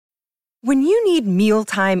When you need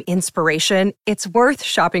mealtime inspiration, it's worth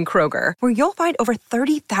shopping Kroger, where you'll find over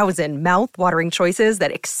 30,000 mouth-watering choices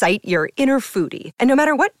that excite your inner foodie. And no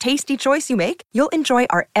matter what tasty choice you make, you'll enjoy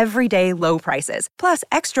our everyday low prices, plus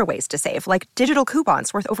extra ways to save, like digital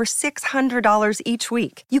coupons worth over $600 each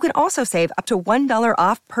week. You can also save up to $1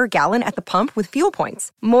 off per gallon at the pump with fuel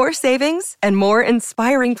points. More savings and more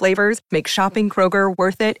inspiring flavors make shopping Kroger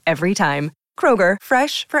worth it every time. Kroger,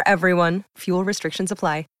 fresh for everyone. Fuel restrictions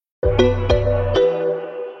apply.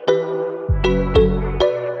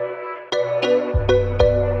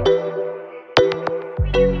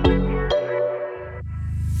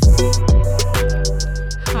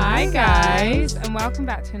 Hi guys, and welcome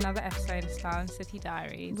back to another episode of Style and City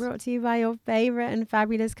Diaries. Brought to you by your favourite and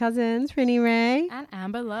fabulous cousins, Prinny Ray And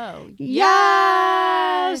Amber Lowe.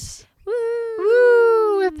 Yes! Woo!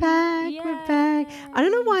 Woo! We're back, Yay. we're back. I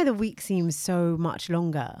don't know why the week seems so much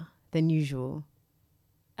longer than usual.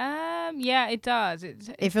 Yeah, it does.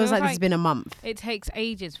 It feels like it's been a month. It takes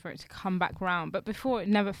ages for it to come back round, but before it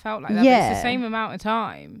never felt like that. Yeah. But it's the same amount of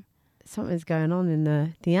time. Something's going on in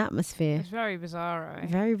the atmosphere. It's very bizarre.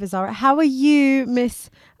 Very bizarre. How are you, Miss?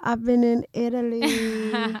 I've been in Italy.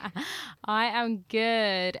 I am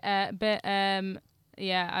good, but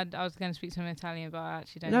yeah, I was going to speak some Italian, but I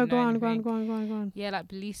actually don't know. No, go on. Yeah, like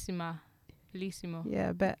bellissimo. Yeah,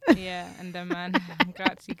 I bet. Yeah, and then man,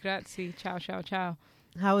 grazie, ciao.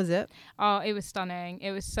 How was it? Oh, it was stunning.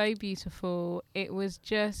 It was so beautiful. It was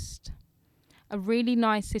just a really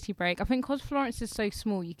nice city break. I think because Florence is so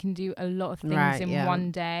small, you can do a lot of things in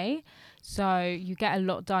one day. So you get a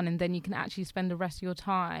lot done, and then you can actually spend the rest of your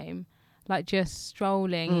time like just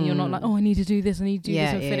strolling, and you're not like, oh, I need to do this, and fit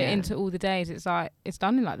it into all the days. It's like it's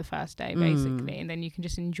done in like the first day basically, and then you can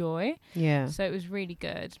just enjoy. Yeah. So it was really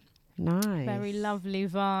good. Nice. Very lovely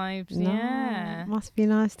vibes. No, Yeah. Must be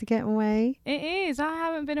nice to get away. It is. I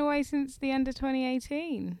haven't been away since the end of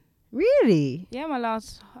 2018. Really? Yeah, my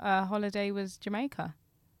last holiday was Jamaica.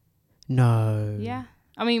 No. Yeah.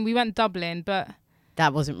 I mean, we went Dublin, but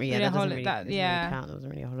That wasn't really, Really that doesn't holi- really, that- doesn't yeah. really count. That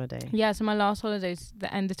wasn't really a holiday. yeah, so my last holiday was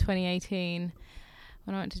the end of 2018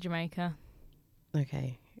 when I went to Jamaica.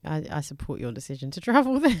 Okay. I support your decision to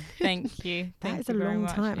travel there. Thank you. That Thank is you a very long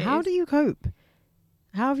much. time. It How is. do you cope?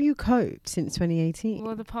 How have you coped since 2018?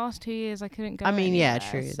 Well, the past 2 years I couldn't go. I mean, yeah,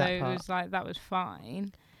 anywhere, true, So that it part. was like that was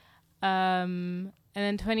fine. And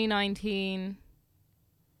then 2019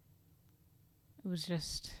 it was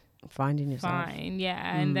just Finding yourself. fine.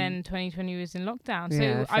 Yeah, and then 2020 was in lockdown. So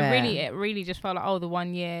Yeah, it really just felt like the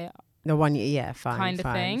 1 year. The 1 year, yeah, fine. Kind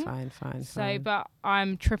of thing. Fine. So, but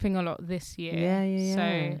I'm tripping a lot this year. Yeah.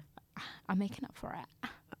 So I'm making up for it.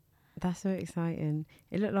 That's so exciting.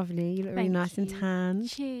 It looked lovely. You look really Thank nice and you. tan.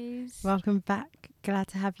 Cheers. Welcome back. Glad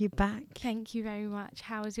to have you back. Thank you very much.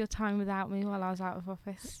 How was your time without me while I was out of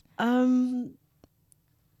office? When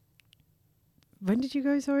did you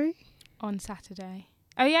go, sorry? On Saturday.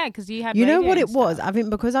 Oh, yeah, because you had You know radio what and it was? stuff. I think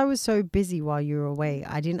because I was so busy while you were away,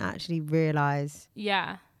 I didn't actually realise.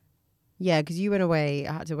 Yeah. Yeah, because you went away.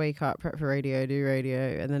 I had to wake up, prep for radio, do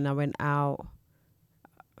radio, and then I went out.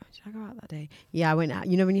 Did I go out that day? Yeah, I went out.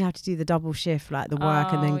 You know when you have to do the double shift, like the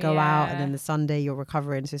work and then go out, and then the Sunday you're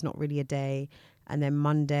recovering, so it's not really a day. And then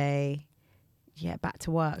Monday, back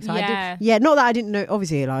to work. So I did. Not that I didn't know.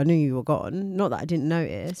 Obviously, like, I knew you were gone. Not that I didn't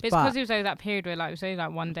notice. It's because it was over that period where it was only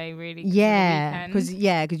like 1 day really. Yeah, because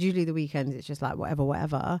usually the weekends it's just like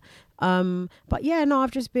whatever. But yeah, no,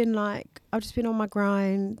 I've just been on my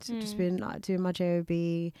grind. Just been like doing my job,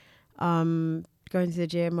 going to the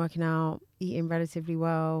gym, working out, eating relatively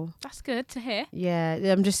well. That's good to hear. Yeah,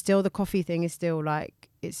 I'm just still, the coffee thing is still like,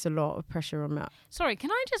 it's a lot of pressure on that. Sorry,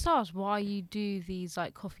 can I just ask why you do these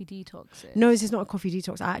like coffee detoxes? No, this is not a coffee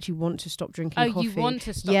detox. I actually want to stop drinking coffee. Oh, you want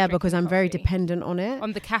to stop? Yeah, drinking because I'm very coffee. dependent on it.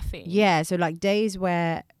 On the caffeine. Yeah, so like days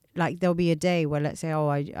where like there'll be a day where let's say,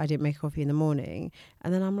 I didn't make coffee in the morning,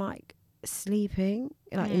 and then I'm like sleeping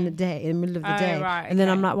like in the middle of the day, right, and then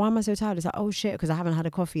I'm like, why am I so tired? It's like, oh shit, because I haven't had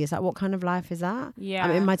a coffee. It's like, what kind of life is that? Yeah,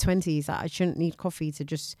 I'm in my 20s. Like, I shouldn't need coffee to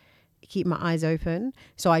just keep my eyes open.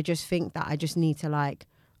 So I just think that I just need to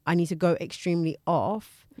I need to go extremely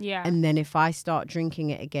off. Yeah. And then if I start drinking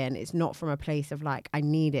it again, it's not from a place of like I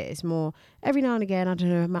need it. It's more every now and again. I don't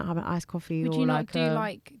know. I might have an iced coffee. Would or you not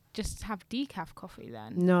like do just have decaf coffee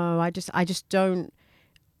then? No, I just don't.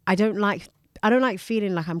 I don't like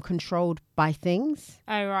feeling like I'm controlled by things.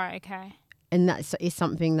 Oh right, okay. And that's is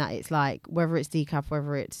something that it's like whether it's decaf,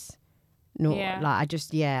 whether it's not. Yeah. Like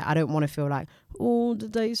I don't want to feel like, oh, the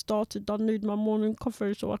day started. I need my morning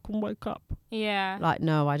coffee so I can wake up. Yeah. Like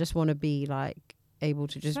no, I just want to be like able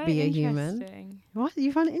to just so be a human. What,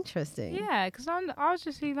 you find it interesting? Yeah, because I was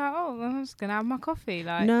just like, oh, I'm just gonna have my coffee.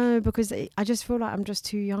 Like, no, because I just feel like I'm just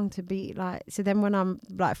too young to be like. So then when I'm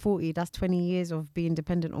like 40, that's 20 years of being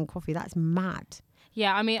dependent on coffee. That's mad.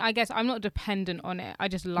 Yeah, I mean, I guess I'm not dependent on it. I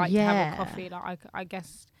just like to have a coffee. Like, I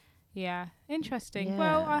guess, yeah, interesting. Yeah.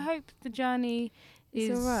 Well, I hope the journey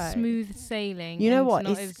is smooth sailing. You know what?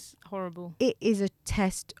 Not as horrible. It is a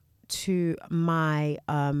test to my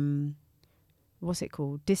what's it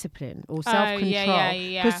called, discipline or self-control,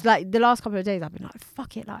 because like the last couple of days I've been like,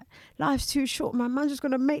 fuck it, like life's too short, man, man's just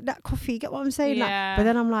gonna make that coffee, get what I'm saying? Like, but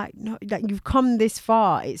then I'm like, no, like you've come this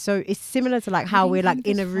far. It's similar to like how we're like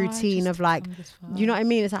in a routine of like, you know what I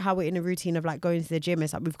mean? It's like how we're in a routine of like going to the gym.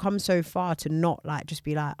 It's like we've come so far to not like just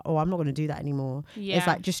be like, oh, I'm not gonna do that anymore. It's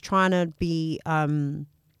like just trying to be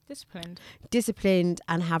disciplined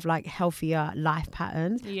and have like healthier life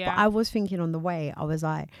patterns. But I was thinking on the way, I was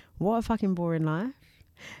like, what a fucking boring life,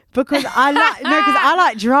 because I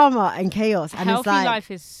like drama and chaos, and healthy it's like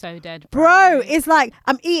life is so dead, bro. It's like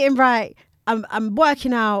I'm eating right, I'm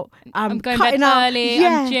working out, I'm going cutting bed out early,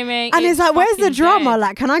 I'm gymming, and it's like, where's the drama?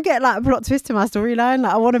 Like, can I get like a plot twist to my storyline?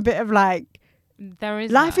 Like, I want a bit of like, there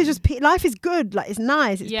is life is just life is good, like it's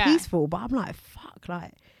nice, it's peaceful, but I'm like, fuck,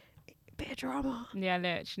 like bit of drama. Yeah,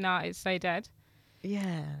 literally. No, it's so dead.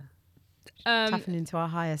 Yeah. Tapping into our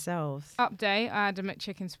higher selves. Update, I had a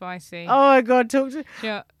McChicken spicy. Oh my God, talk to...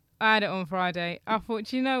 Yeah, I had it on Friday. I thought,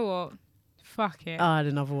 do you know what? Fuck it. I had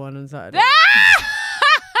another one on Saturday.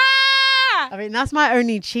 I mean, that's my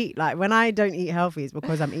only cheat. Like, when I don't eat healthy, it's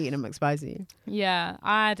because I'm eating a McSpicy. Yeah,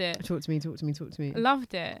 I had it. Talk to me. I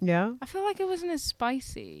loved it. Yeah? I feel like it wasn't as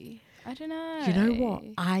spicy. I don't know. You know what?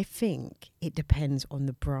 I think it depends on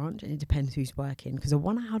the branch and it depends who's working. Because the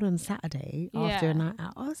one I had on Saturday after a night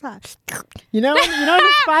out, I was like, you know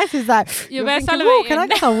the spice is like, you're very salivating. Can I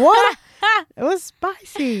get some water? It was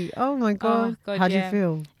spicy. Oh my God. How do you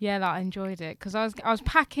feel? Yeah, like I enjoyed it because I was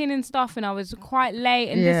packing and stuff and I was quite late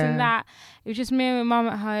and this and that. It was just me and my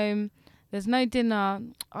mum at home. There's no dinner.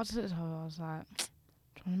 I was like,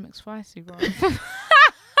 trying to make spicy, bro.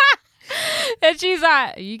 And she's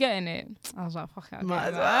like, are you getting it? I was like, fuck it.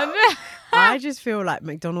 I just feel like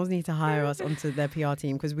McDonald's need to hire us onto their PR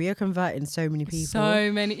team because we are converting so many people.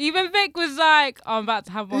 So many. Even Vic was like, I'm about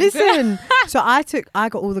to have one. Listen, so I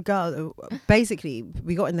got all the girls. Basically,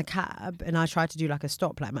 we got in the cab and I tried to do like a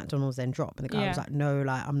stop, like McDonald's then drop. And the guy was like, no,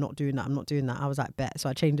 like, I'm not doing that. I was like, bet. So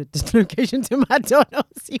I changed the location to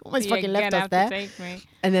McDonald's. He almost fucking left us there.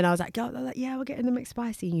 And then I was like, girl, they're like, yeah, we're getting the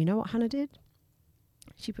McSpicy. You know what Hannah did?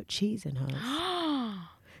 She put cheese in hers.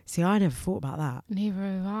 See, I never thought about that. Neither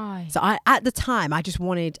have I. So at the time, I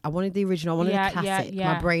wanted the original. I wanted the classic.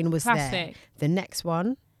 My brain was there. The next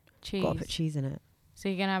one, cheese. Got to put cheese in it. So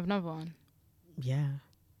you're gonna have another one? Yeah.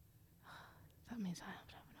 That means I have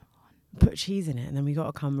to have another one. Put cheese in it, and then we got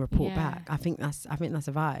to come report back. I think that's a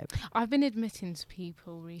vibe. I've been admitting to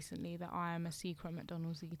people recently that I am a secret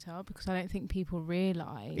McDonald's eater because I don't think people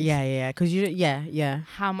realise. Because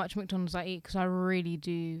how much McDonald's I eat, because I really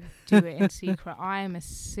do it in secret. I am a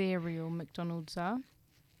serial McDonald'ser.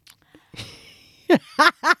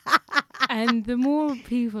 And the more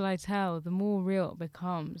people I tell, the more real it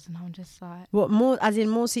becomes, and I'm just like, what, more as in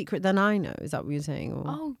more secret than I know? Is that what you're saying?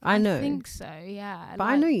 Or? I know. I think so. Yeah. But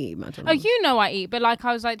like, I know you eat McDonald's. Oh, you know I eat, but like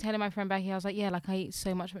I was like telling my friend Becky, I was like, yeah, like I eat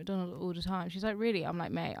so much McDonald's all the time. She's like, really? I'm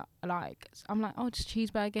like, mate, I'm like, oh, just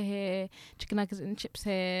cheeseburger here, chicken nuggets and chips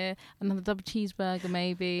here, another double cheeseburger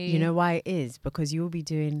maybe. You know why it is? Because you'll be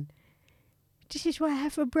doing, this is what I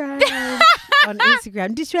have for brunch on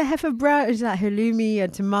Instagram. This is what I have for brunch. It's like halloumi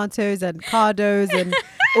and tomatoes and cardos and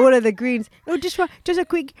all of the greens. Oh, just a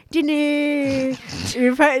quick dinner.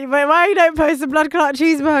 Why you don't post a blood clot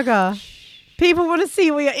cheeseburger? People want to see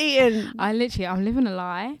what you're eating. I'm living a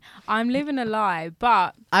lie.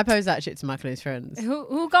 But I post that shit to my close friends.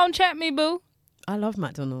 Who gonna check me, boo? I love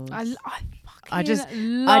McDonald's. I just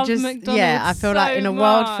love McDonald's. Yeah, I feel so like in a much.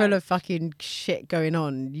 world full of fucking shit going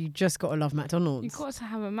on, you just gotta love McDonald's. You got to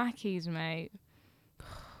have a Mackey's, mate.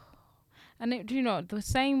 And do you know, the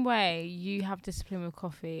same way you have discipline with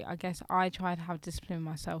coffee, I guess I try to have discipline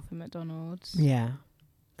myself with McDonald's. Yeah.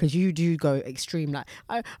 Because you do go extreme. Like,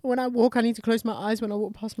 when I walk, I need to close my eyes when I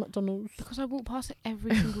walk past McDonald's. Because I walk past it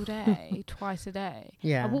every single day, twice a day.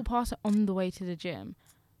 Yeah. I walk past it on the way to the gym.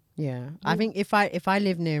 Yeah. I think if I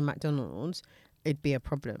live near McDonald's, it'd be a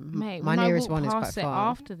problem. Mate, my nearest one is quite far.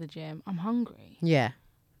 After the gym, I'm hungry. Yeah.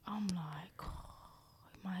 I'm like,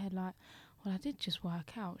 in my head, like, well, I did just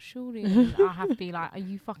work out. Surely I have to be like, are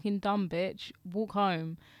you fucking dumb, bitch? Walk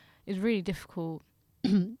home. It's really difficult.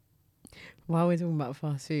 While we're talking about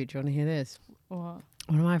fast food, do you want to hear this? What?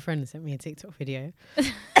 One of my friends sent me a TikTok video.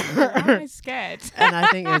 I'm scared. And I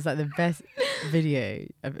think it was like the best video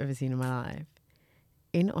I've ever seen in my life.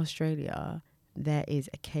 In Australia, there is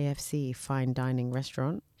a KFC fine dining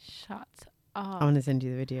restaurant. Shut up. I want to send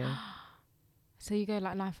you the video. So you go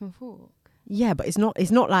like knife and fork? Yeah, but it's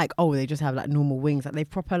not like, oh, they just have like normal wings. Like they've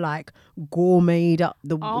proper like gourmeted up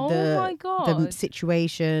my God. the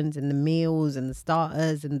situations and the meals and the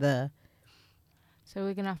starters and the... So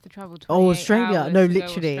we're going to have to travel 28 Australia. hours No, to go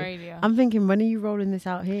literally. Australia. I'm thinking, when are you rolling this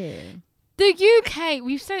out here? The UK,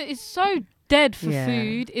 we've said it's so dead for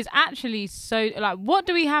food. It's actually so, like, what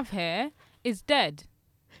do we have here is dead.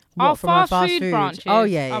 Our fast food branches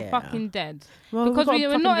are fucking dead. Well, because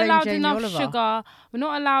we're not allowed enough Oliver. sugar. We're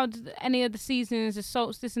not allowed any of the seasonings, the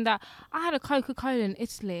salts, this and that. I had a Coca-Cola in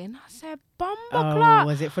Italy and I said, Bumba Oh,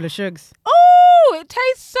 was it full of sugars? Oh, it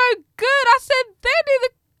tastes so good. I said, they do the...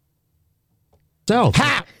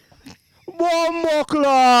 Ha! One more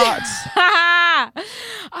clot!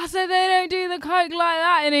 I said, they don't do the Coke like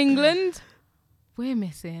that in England. We're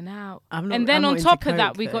missing out. And then on top of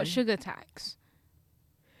that, we got sugar tax.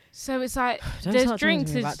 So it's like, there's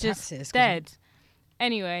drinks is just dead.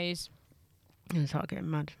 Anyways. I'm going to start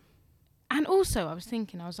getting mad. And also, I was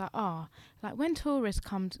thinking, I was like, like when tourists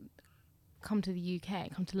come to the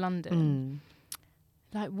UK, come to London,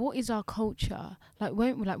 like, what is our culture? Like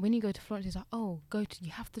when you go to Florence, it's like,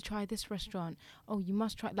 you have to try this restaurant. Oh, you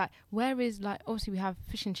must try. Like, where is, like, obviously we have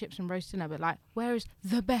fish and chips and roast dinner, but like, where is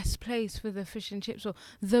the best place for the fish and chips or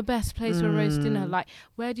the best place for roast dinner? Like,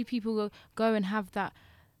 where do people go and have that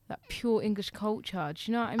pure English culture?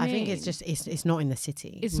 Do you know what I mean? I think it's just it's not in the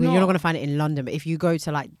city. You're not going to find it in London, but if you go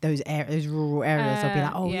to like those rural areas, they'll be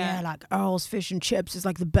like, like Earl's Fish and Chips is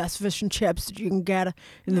like the best fish and chips that you can get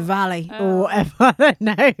in the valley or whatever.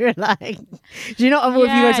 No, like, do you know what?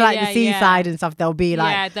 If you go to like the seaside and stuff, there'll be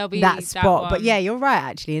like that spot. But yeah, you're right.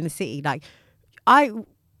 Actually, in the city, like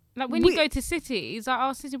when you go to cities, like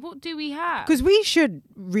our city, what do we have? Because we should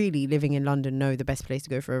really, living in London, know the best place to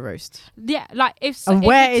go for a roast. Yeah, like if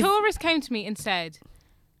a tourist came to me and said,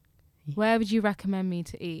 where would you recommend me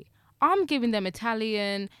to eat? I'm giving them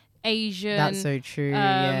Italian, Asian. That's so true,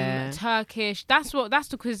 Turkish. That's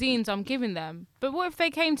the cuisines I'm giving them. But what if they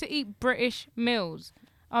came to eat British meals?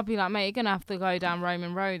 I'll be like, mate, you're going to have to go down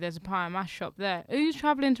Roman Road. There's a pie and mash shop there. Who's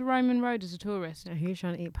travelling to Roman Road as a tourist? No, who's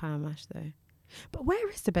trying to eat pie and mash, though? But where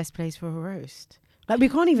is the best place for a roast? Like, we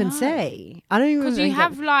can't even say. I don't even know. Because you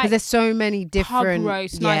have like... Because there's so many different... pub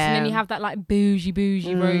roast, nice. And then you have that like bougie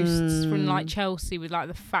roasts from like Chelsea with like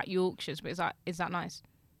the fat Yorkshires. But it's like, is that nice?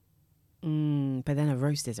 But then a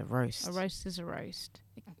roast is a roast. A roast is a roast.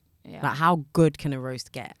 Yeah. Like, how good can a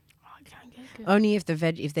roast get? It can't get good. Only if the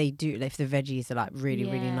veggies are like really,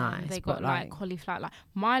 really nice. They got like cauliflower. Like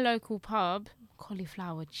my local pub...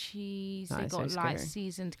 cauliflower cheese. They got like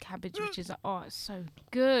seasoned cabbage, which is like, it's so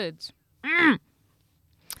good.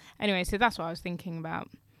 Anyway, so that's what I was thinking about.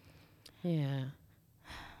 Yeah.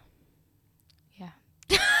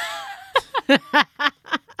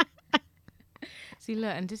 See,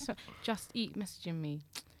 look, and this Just Eat messaging me.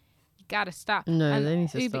 You gotta stop. No, and they need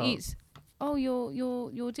to Uber stop. Eats. Oh,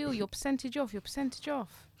 your deal, your percentage off.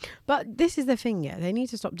 But this is the thing, they need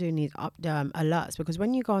to stop doing these alerts, because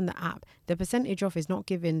when you go on the app, the percentage off is not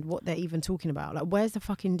giving what they're even talking about. Like, where's the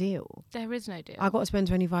fucking deal? There is no deal. I got to spend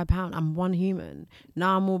 £25. I'm one human.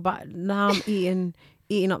 Now I'm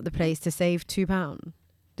eating up the place to save £2.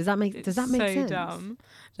 Does that make sense? So dumb.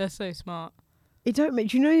 They're so smart. Do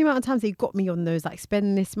you know the amount of times they got me on those, like,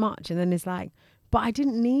 spend this much, and then it's like, but I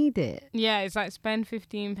didn't need it. Yeah, it's like spend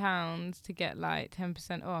 £15 to get like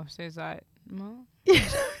 10% off. So it's like, what? I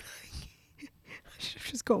should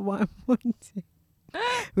have just got what I wanted.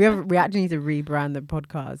 We actually need to rebrand the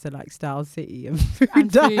podcast to like Style City and Food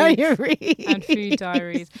Diaries. And Food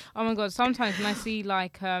Diaries. Oh my God, sometimes when I see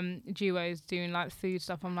like duos doing like food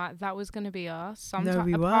stuff, I'm like, that was going to be us.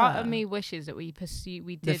 Sometimes a part of me wishes that we pursued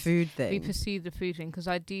the food thing, because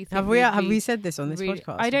I do think have we said this on this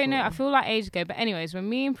podcast? I don't know. I feel like ages ago. But anyways, when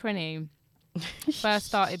me and Prinny first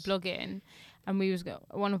started blogging, and we was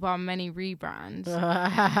one of our many rebrands,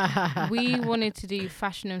 we wanted to do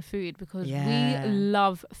fashion and food because we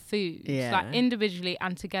love food, like individually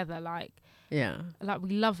and together, like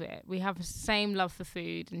we love it. We have the same love for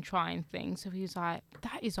food and trying things. So he was like,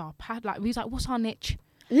 that is our pad. Like, we was like, what's our niche?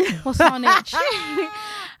 What's our niche?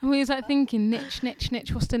 And we was like thinking, niche.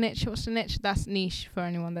 What's the niche? That's niche for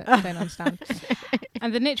anyone that don't understand.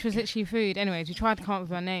 And the niche was literally food. Anyways, we tried to come up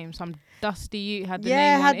with our name. Some dusty you had the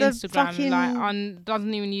name on Instagram,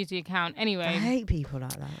 doesn't even use the account. Anyway, I hate people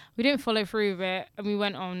like that. We didn't follow through with it, and we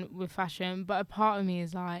went on with fashion. But a part of me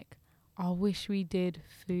is like, I wish we did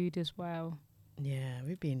food as well. Yeah,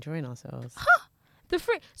 we'd be enjoying ourselves. Fuck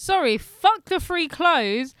the free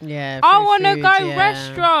clothes. Yeah, I want to go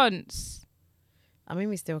restaurants. I mean,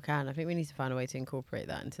 we still can. I think we need to find a way to incorporate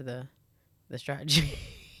that into the strategy.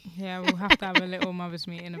 Yeah, we'll have to have a little mothers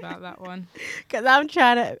meeting about that one. Because I'm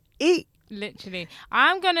trying to eat. Literally.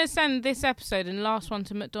 I'm going to send this episode and last one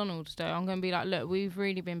to McDonald's, though. I'm going to be like, look, we've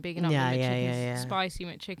really been bigging up the McChickens, spicy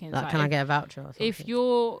McChickens. Like, can I get a voucher or something? If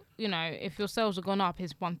if your sales have gone up,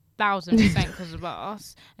 it's 1,000% because of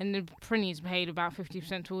us. And the Prinny's paid about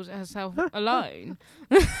 50% towards herself alone.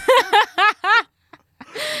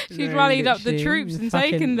 She's rallied up the troops and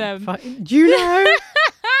taken them. Do you know?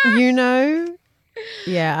 You know?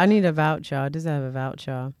 Yeah, I need a voucher. I deserve a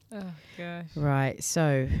voucher. Oh, gosh. Right,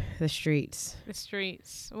 so the streets. The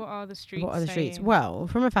streets. What are the streets? What are the streets? Well,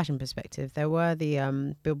 from a fashion perspective, there were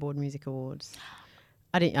the Billboard Music Awards.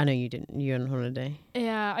 I know you didn't. You were on holiday.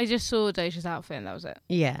 Yeah, I just saw Doja's outfit and that was it.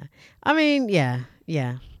 Yeah. I mean, yeah.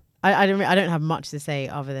 I don't have much to say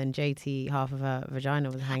other than JT, half of her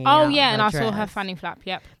vagina was hanging out. Oh, yeah, and I saw her fanny flap,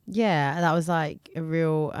 yep. Yeah, that was like a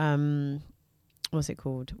real, what's it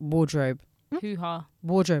called? Wardrobe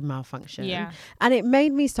malfunction. Yeah. And it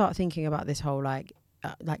made me start thinking about this whole like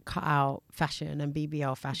cut out fashion and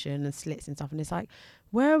BBL fashion and slits and stuff. And it's like,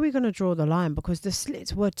 where are we going to draw the line? Because the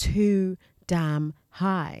slits were too damn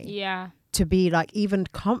high. Yeah. To be like even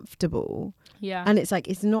comfortable. Yeah. And it's like,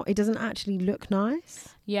 it doesn't actually look nice.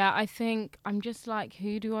 Yeah, I think I'm just like,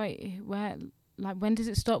 when does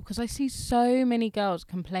it stop? Because I see so many girls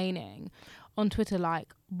complaining on Twitter,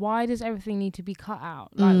 like, why does everything need to be cut out?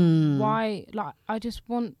 Like, why? Like, I just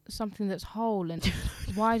want something that's whole, and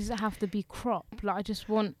why does it have to be cropped? Like, I just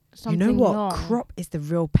want something. You know what? long. Crop is the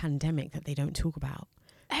real pandemic that they don't talk about.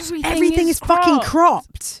 Everything is fucking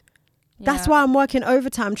cropped. Yeah. That's why I'm working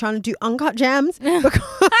overtime trying to do uncut jams because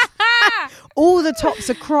all the tops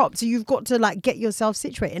are cropped. So you've got to like get yourself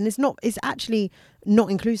situated, and it's actually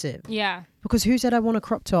not inclusive. Yeah. Because who said I want a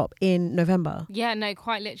crop top in November? Yeah, no,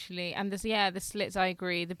 quite literally. And the slits, I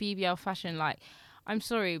agree. The BBL fashion, like, I'm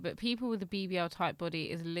sorry, but people with a BBL type body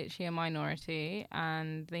is literally a minority,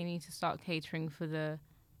 and they need to start catering for the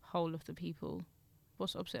whole of the people.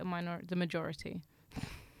 What's opposite of minority? The majority.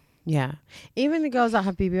 Yeah. Even the girls that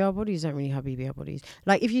have BBL bodies don't really have BBL bodies.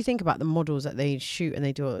 Like, if you think about the models that they shoot and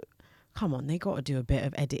they do it, come on, they got to do a bit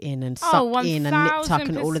of editing and suck in and nip tuck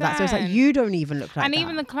and all of that. So it's like, you don't even look like and that.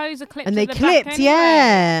 even the clothes are clipped. And they the clipped, back anyway.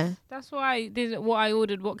 yeah. That's why what I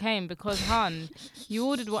ordered, what came, because hun, you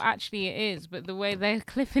ordered what actually it is, but the way they're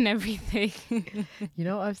clipping everything. You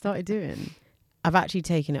know what I've started doing? I've actually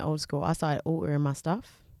taken it old school. I started altering my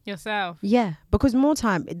stuff. Yourself? Yeah, because more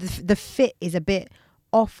time, the fit is a bit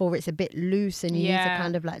off or it's a bit loose, and you need to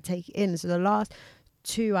kind of like take it in. So the last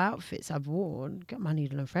 2 outfits I've worn, get my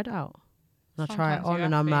needle and thread out. And I try it on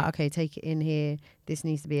and I'm like, okay, take it in here. This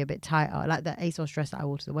needs to be a bit tighter. Like the ASOS dress that I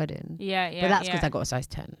wore to the wedding. Yeah. But that's because I got a size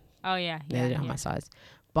 10. Oh, yeah. They didn't have my size.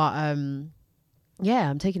 But yeah,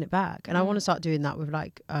 I'm taking it back. And I want to start doing that with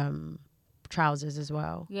like trousers as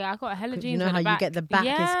well. Yeah, I got a hella jeans. You know how you get the back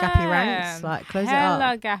is gappy ranks? Like, close it up.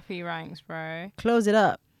 Hella gappy ranks, bro. Close it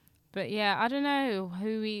up. But yeah, I don't know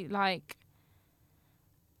who we like.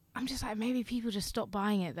 I'm just like, maybe people just stop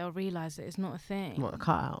buying it. They'll realise that it's not a thing. What, a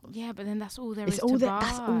cutout? Yeah, but then that's all there is to buy.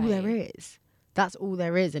 That's all there is. That's all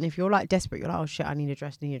there is. And if you're like desperate, you're like, oh shit, I need a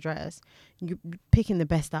dress. You're picking the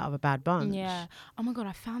best out of a bad bunch. Yeah. Oh my God,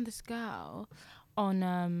 I found this girl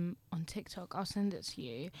on TikTok. I'll send it to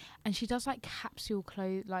you. And she does like capsule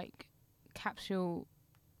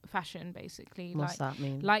fashion, basically. What's that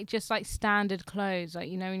mean? Like just like standard clothes, like,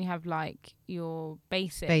 you know, when you have like your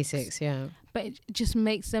basics, yeah, but it just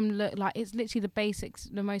makes them look like it's literally the basics,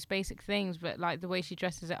 the most basic things, but like the way she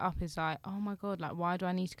dresses it up is like, oh my God, like why do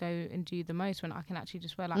I need to go and do the most when I can actually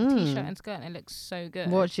just wear like a t-shirt and skirt and it looks so good.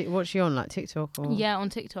 What's she on, like TikTok or? Yeah, on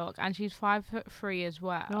TikTok, and she's 5'3" as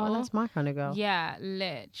well. Oh, that's my kind of girl. Yeah,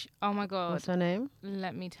 lich. Oh my God, what's her name?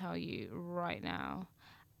 Let me tell you right now.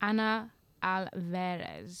 Anna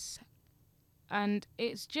Alvarez. And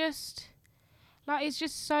it's just like, it's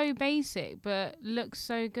just so basic but looks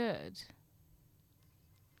so good.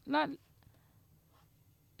 Like,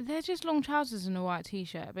 they're just long trousers and a white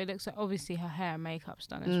t-shirt, but it looks like obviously her hair and makeup's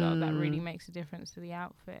done as well. That really makes a difference to the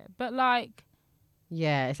outfit. But like,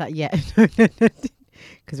 yeah, it's like, yeah,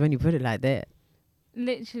 because when you put it like that,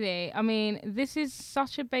 literally, I mean, this is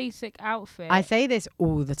such a basic outfit. I say this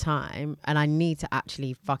all the time, and I need to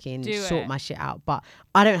actually fucking sort my shit out, but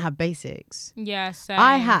I don't have basics. Yeah, same.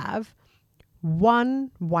 I have one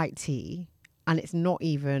white tee, and it's not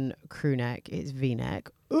even crew neck, it's V-neck.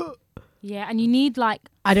 Yeah, and you need like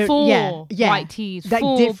four white tees, like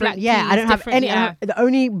 4 black tees. I don't have any. Yeah. The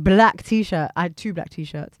only black t-shirt, I had 2 black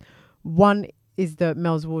t-shirts. One is the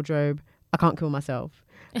Mel's Wardrobe, I Can't Kill Myself.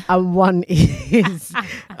 And one is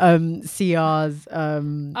CR's for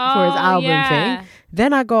his album thing.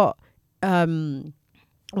 Then I got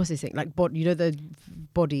what's this thing? Like the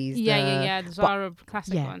bodies. The Zara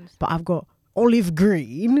classic ones. But I've got olive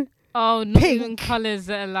green. Oh, not even colours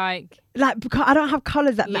that are like because I don't have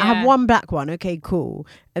colours that I have one black one. Okay, cool.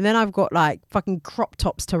 And then I've got like fucking crop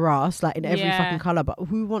tops to Ross, like in every fucking colour. But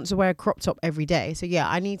who wants to wear a crop top every day? So yeah,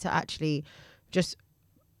 I need to actually just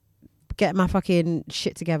get my fucking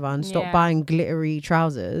shit together and stop buying glittery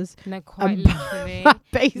trousers. No, quite literally.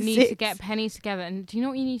 You need to get pennies together. And do you know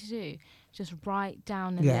what you need to do? Just write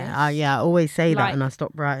down a list. I always say that and I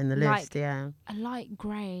stop writing the list. A light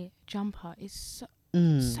grey jumper is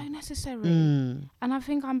so necessary. And I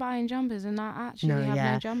think I'm buying jumpers and I actually have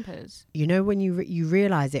no jumpers. You know when you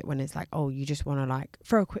realise it when it's like, oh, you just want to like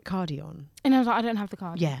throw a quick cardi on. And I was like, I don't have the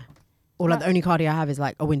cardi. Yeah. Or like the only cardi I have is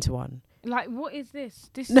like a winter one. Like, what is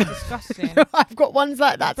this? This is disgusting. I've got ones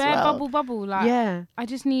like that as well. Bubble. Like, I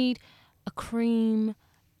just need a cream,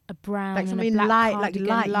 a brown, like something and a black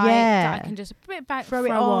light, that I can just put it back, throw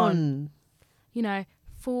it on. You know,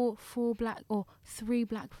 4 black or 3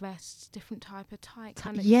 black vests, different type of tight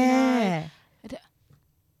kind of. Yeah. You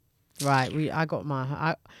know, right. I got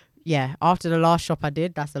my. After the last shop I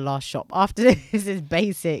did, that's the last shop. After this is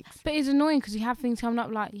basics. But it's annoying because you have things coming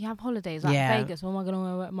up, like you have holidays, like Vegas. Oh, am I going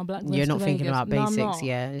to wear my black vest? You're not thinking Vegas? about basics.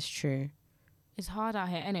 Yeah, it's true. It's hard out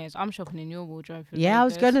here. Anyways, I'm shopping in your wardrobe for Vegas. I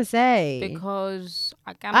was going to say. Because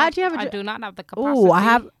I do not have the capacity. Oh,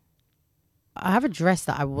 I have a dress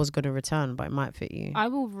that I was going to return, but it might fit you. I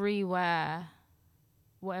will rewear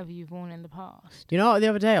whatever you've worn in the past. You know what, the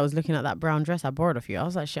other day I was looking at that brown dress I borrowed off you. I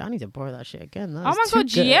was like, shit, I need to borrow that shit again. Oh my god,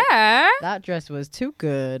 good. yeah. That dress was too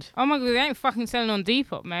good. Oh my god, they ain't fucking selling on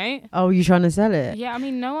Depop, mate. Oh, you trying to sell it? Yeah, I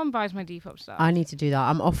mean, no one buys my Depop stuff. I need to do that.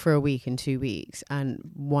 I'm off for a week in 2 weeks, and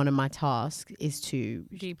one of my tasks is to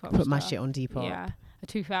put my shit on Depop. Yeah.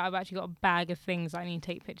 To be fair, I've actually got a bag of things I need to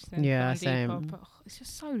take pictures in. Yeah, on same. Depop, but it's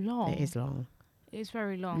just so long. It is long. It's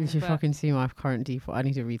very long. You should fucking see my current Depop. I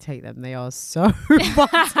need to retake them. They are so fun.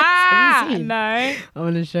 No. I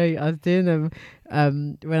want to show you. I was doing them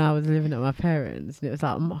when I was living at my parents, and it was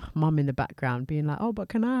like mum in the background being like, "Oh, but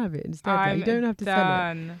can I have it instead? Like, you don't have to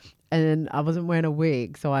sell it." And then I wasn't wearing a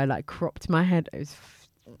wig, so I like cropped my head. It was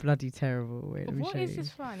bloody terrible. Wait, let me show you. What is this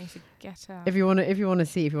for? I need to get out. If you want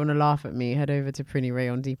to laugh at me, head over to Prinny Ray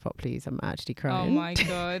on Depop, please. I'm actually crying. Oh my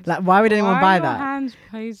god! Like, why would anyone buy that?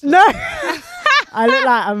 Hands no. I look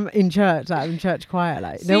like I'm in church, like I'm church choir.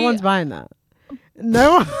 Like, no one's buying that.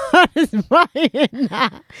 No one is buying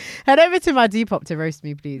that. Head over to my Depop to roast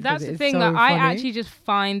me, please. That's the thing, that I actually just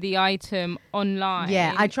find the item online.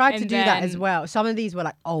 Yeah, I tried to do that as well. Some of these were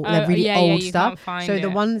like they're really old stuff. So the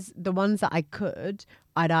ones that I could,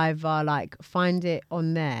 I'd either like find it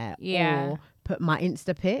on there or put my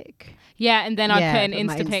Insta pic. Yeah, and then I'd put an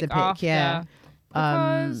Insta pic after. Yeah.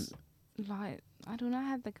 Because like, I don't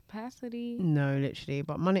have the capacity. No, literally.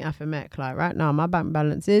 But money I make, like right now, my bank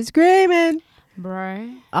balance is screaming.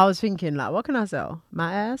 Bro. I was thinking, like, what can I sell?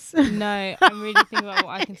 My ass? No, I'm really thinking about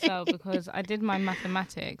what I can sell, because I did my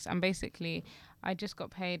mathematics and basically I just got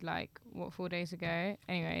paid 4 days ago.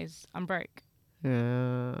 Anyways, I'm broke.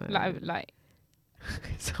 Yeah. Like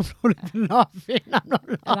so I'm not laughing. I'm not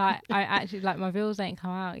laughing. Like, I actually, my bills ain't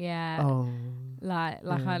come out yet. Oh. I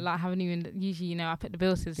haven't even, usually, I put the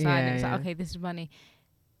bills to the side and it's like, okay, this is money.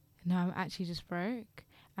 No, I'm actually just broke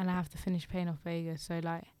and I have to finish paying off Vegas. So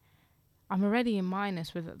I'm already in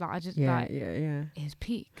minus with it. It's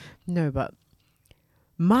peak. No, but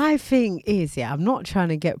my thing is, I'm not trying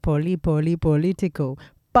to get political,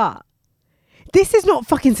 but this is not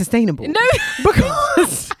fucking sustainable. No.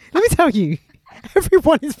 Because, let me tell you,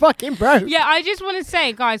 everyone is fucking broke. Yeah, I just want to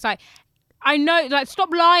say, guys, I know, stop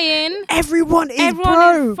lying. Everyone is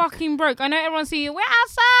fucking broke. I know everyone's seeing, we're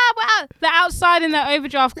outside, they're outside in their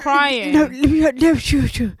overdraft crying. No,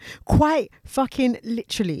 sure. Quite fucking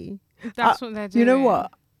literally. That's what they're doing. You know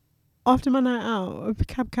what? After my night out,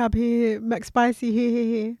 cab here, McSpicy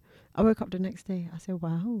here. I woke up the next day. I said,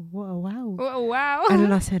 wow, what a wow. What a wow. And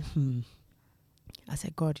then I said, I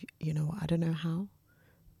said, God, you know what? I don't know how,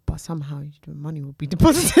 but somehow the money will be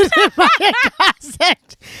deposited in my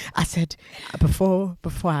account. I said, before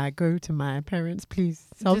I go to my parents, please,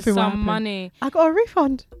 something will happen. Money. I got a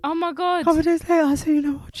refund. Oh my God. A couple of days later, I said, you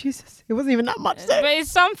know what, Jesus, it wasn't even that much. But it's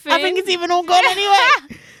something. I think it's even all gone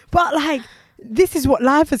anyway. But this is what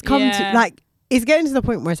life has come to. It's getting to the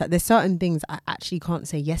point where it's there's certain things I actually can't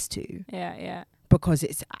say yes to. Yeah. Because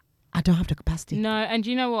it's I don't have the capacity. No, and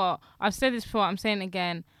you know what? I've said this before. I'm saying it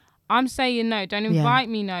again. I'm saying no. Don't invite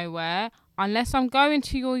me nowhere unless I'm going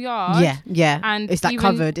to your yard. Yeah, yeah. And it's like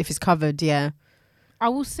covered. If it's covered, yeah. I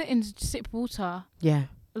will sit and sip water. Yeah.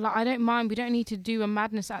 Like, I don't mind. We don't need to do a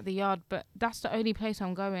madness at the yard, but that's the only place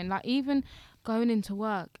I'm going. Like, even going into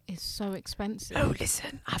work is so expensive. Oh,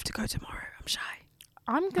 listen, I have to go tomorrow. I'm shy.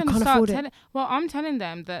 I'm going to start telling... Well, I'm telling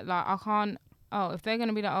them that, like, I can't... Oh, if they're going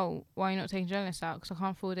to be like, oh, why are you not taking journalists out? Because I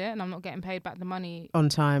can't afford it and I'm not getting paid back the money... On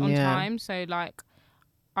time. So, like,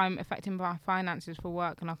 I'm affecting my finances for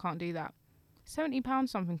work and I can't do that. £70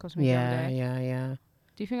 something cost me the other day. Yeah.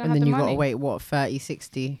 Do you think I have the money? And then you've got to wait, what, 30,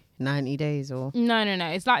 60, 90 days or... No.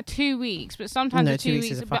 It's like 2 weeks, but sometimes it's 2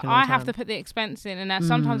 weeks. But I have to put the expense in, and then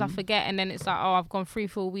sometimes I forget, and then it's like, oh, I've gone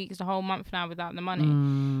 3-4 weeks, the whole month now without the money.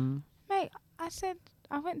 Mate, I said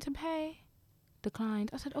I went to pay,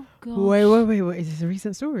 declined. I said, oh gosh. Wait. Is this a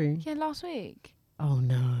recent story? Yeah, last week. Oh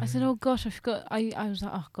no. I said, oh gosh, I forgot. I was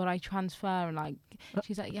like, oh god, I transfer, and like,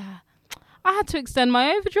 she's like, yeah. I had to extend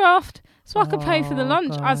my overdraft so I could pay for the lunch.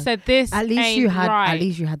 God. I said, this at least ain't you had right. At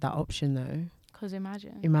least you had that option though. Because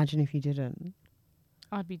imagine if you didn't.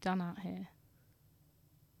 I'd be done out here.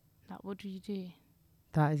 Like, what do you do?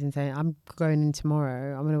 That is insane. I'm going in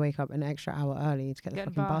tomorrow. I'm going to wake up an extra hour early to get the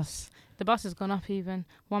fucking bus. The bus has gone up even.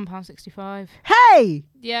 £1.65. Hey!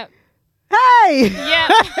 Yep. Hey!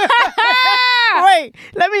 Yep. Wait,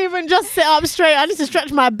 let me even just sit up straight. I need to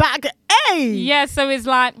stretch my back. Hey! Yeah, so it's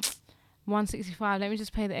like... £1.65. Let me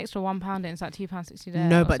just pay the extra £1 and it's like £2.60 there.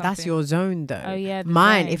 No, but that's your zone though. Oh yeah.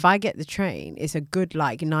 Mine, if I get the train, it's a good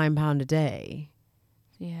like £9 a day.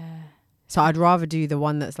 Yeah. So I'd rather do the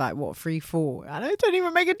one that's like what 3-4. I know it don't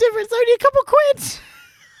even make a difference. Only a couple quid.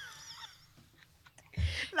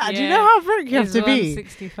 Like, do you know how broke you have to be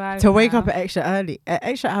to wake up an extra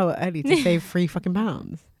hour early to save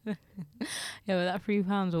 £3 Yeah, but that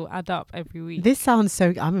 £3 will add up every week. This sounds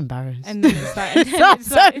so... I'm embarrassed. And then it's like...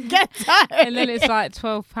 and then it's like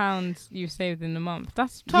 £12 you've saved in a month.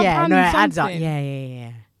 That's £12 yeah, no, it adds up.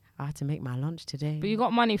 Yeah. I had to make my lunch today. But you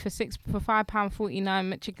got money for £5.49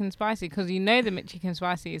 McChicken Spicy because you know the McChicken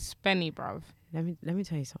Spicy is spenny, bruv. Let me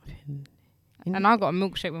tell you something. And I got a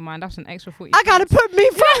milkshake with mine. That's an extra 40. I gotta put me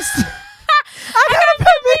first. I gotta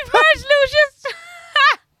put me first, Lucius.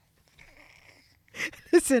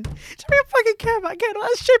 Listen, do you think I fucking care about getting on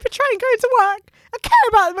that stupid train going to work? I care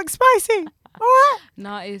about the McSpicy. Alright?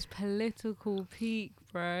 Nah, it's political peak,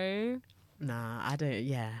 bro. Nah, I don't.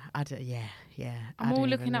 Yeah. I'm all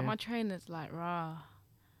looking at my trainers like, rah.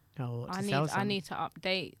 Oh, I need to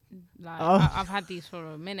update. Like, I've had these for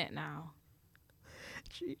a minute now.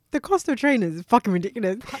 The cost of trainers is fucking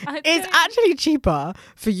ridiculous. It's actually cheaper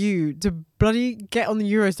for you to bloody get on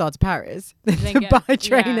the Eurostar to Paris than to buy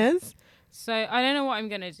trainers. Yeah. So I don't know what I'm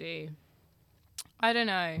going to do. I don't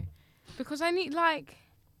know. Because I need like...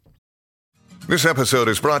 This episode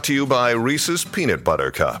is brought to you by Reese's Peanut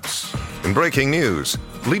Butter Cups. In breaking news,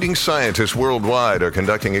 leading scientists worldwide are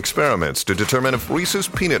conducting experiments to determine if Reese's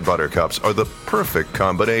Peanut Butter Cups are the perfect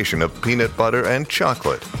combination of peanut butter and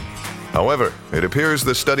chocolate. However, it appears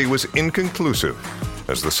the study was inconclusive,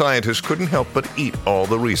 as the scientists couldn't help but eat all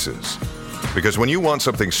the Reese's. Because when you want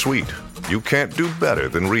something sweet, you can't do better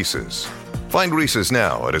than Reese's. Find Reese's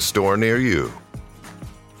now at a store near you.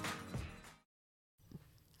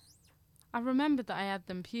 I remembered that I had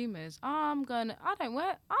them Pumas. I don't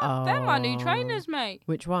wear... they're my new trainers, mate.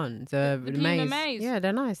 Which ones? The Puma Maze. Yeah,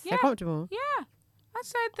 they're nice. Yeah. They're comfortable. Yeah. I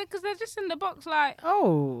said that because they're just in the box like...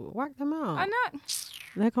 Oh, whack them out. I know.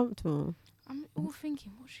 They're comfortable. I'm all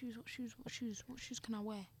thinking, what shoes can I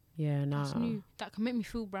wear? Yeah, no. That's new. That can make me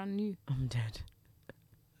feel brand new. I'm dead.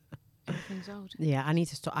 Everything's old. Yeah, I need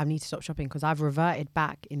to stop shopping because I've reverted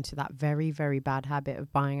back into that very, very bad habit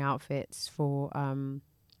of buying outfits for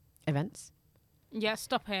events. Yeah,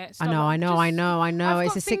 stop it. I know.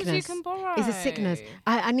 It's a sickness. You can borrow. It's a sickness.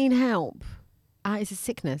 I need help. It's a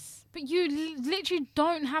sickness. But you literally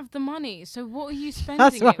don't have the money. So what are you spending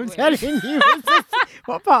That's what it I'm with? telling you.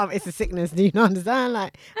 What part of it's a sickness? Do you not understand?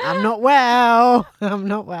 Like, I'm not well.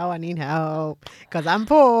 I need help because I'm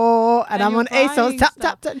poor and I'm on ASOS. Tap.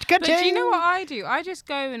 But do you know what I do? I just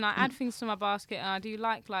go and I add things to my basket and I do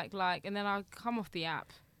like, and then I come off the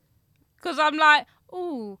app because I'm like,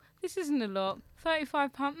 oh, this isn't a lot.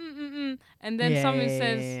 £35. And then someone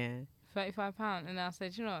says £35, and I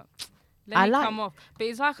said, you know what? Let me come off. But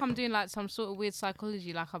it's like I'm doing like some sort of weird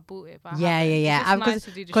psychology, like I bought it, but yeah. It's nice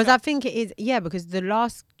Because I think it is, because the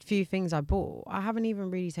last few things I bought, I haven't even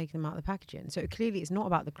really taken them out of the packaging. So clearly it's not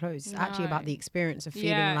about the clothes. It's actually about the experience of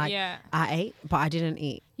feeling I ate, but I didn't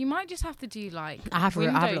eat. You might just have to do like I have a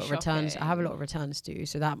lot of returns. I have a lot of returns to do.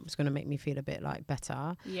 So that's going to make me feel a bit like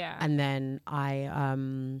better. Yeah. And then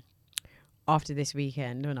I after this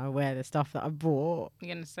weekend, when I wear the stuff that I bought,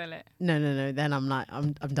 you're gonna sell it. No. Then I'm like,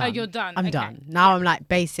 I'm done. Oh, you're done. I'm done. Now I'm like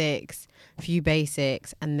few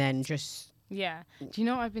basics, and then just. Yeah. Do you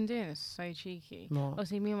know what I've been doing? It's so cheeky. What?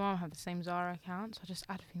 Obviously, me and Mum have the same Zara account, so I just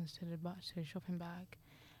add things to the shopping bag,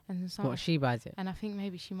 and then what, she buys it? And I think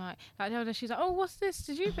maybe she might. Like the other day, she's like, "Oh, what's this?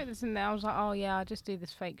 Did you put this in there?" I was like, "Oh yeah, I just do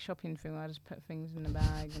this fake shopping thing. Where I just put things in the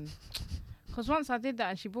bag and." Because once I did that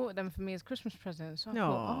and she bought them for me as Christmas presents. So I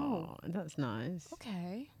thought, oh. That's nice.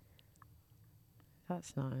 Okay.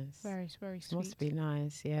 That's nice. Very, very sweet. Must be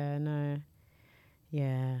nice. Yeah, no.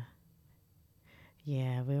 Yeah.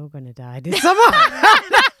 Yeah, we're all going to die this summer.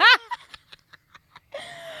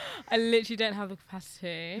 I literally don't have the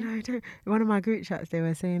capacity. No, I don't. One of my group chats, they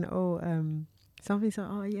were saying, something,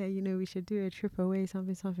 we should do a trip away,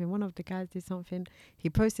 something. One of the guys did something. He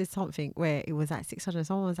posted something where it was like 600.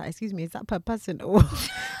 Someone was like, excuse me, is that per person? Or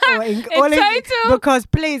in total? Because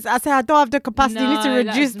please, I said, I don't have the capacity. You need to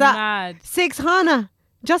reduce that. Mad. 600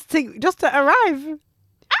 just to arrive.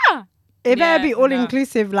 It better be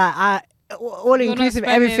all-inclusive, like all-inclusive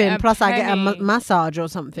everything, plus I get a massage or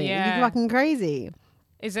something. Yeah. You're fucking crazy.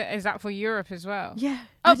 Is that for Europe as well? Yeah.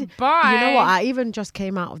 Oh, bye. You know what? I even just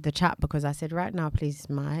came out of the chat because I said, right now, please,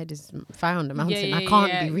 my head is found a mountain. Yeah, I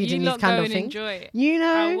can't be reading these kind of things. Enjoy it. You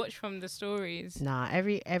know? I'll watch from the stories. Nah,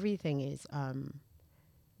 everything is, my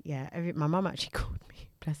mum actually called me,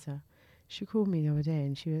 bless her. She called me the other day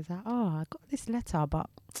and she was like, oh, I got this letter, but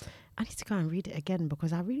I need to go and read it again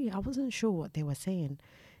because I wasn't sure what they were saying.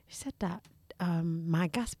 She said that my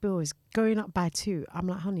gas bill is going up by 2. I'm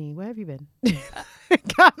like, honey, where have you been?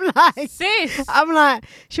 Sis. I'm like,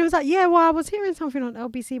 she was like, yeah, well, I was hearing something on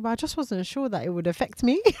LBC, but I just wasn't sure that it would affect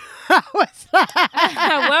me. I was like,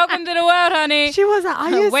 welcome to the world, honey. She was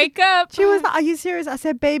like, wake up. She was like, are you serious? I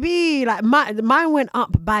said, baby, like mine went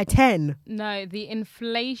up by 10. No, the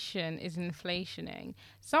inflation is inflationing.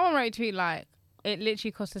 Someone wrote a tweet like, it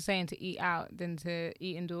literally costs the same to eat out than to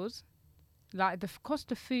eat indoors. Like the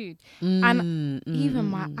cost of food. And even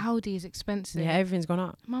my Aldi is expensive. Yeah, everything's gone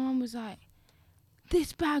up. My mum was like,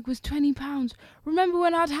 this bag was £20. Remember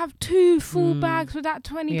when I'd have 2 full bags for that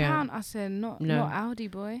 £20? Yeah. I said, not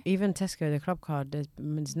Aldi, boy. Even Tesco, the club card, there's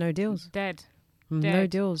no deals. Dead. No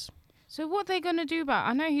deals. So what they going to do about it?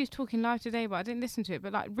 I know he was talking live today, but I didn't listen to it.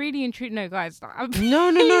 But like really and truly, no, guys. Like,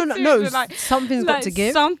 no. Like, something's got to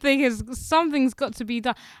give. Something's got to be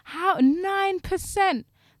done. How 9%?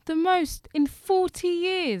 The most in 40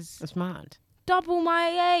 years. That's mad. Double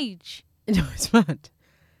my age. No, it's mad.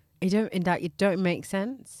 It don't make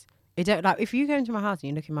sense. It don't, like, if you go into my house and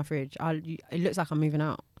you look in my fridge, it looks like I'm moving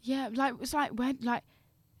out. Yeah, like it's like where do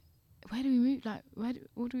we move? Like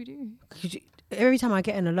what do we do? Every time I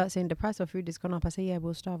get an alert saying the price of food has gone up, I say, yeah,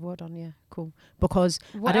 we'll starve. Well done, yeah, cool. Because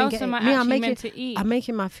what else am I actually meant to eat? I'm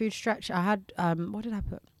making my food stretch. I had what did I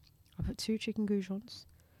put? I put 2 chicken goujons.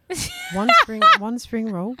 one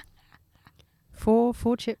spring roll, 4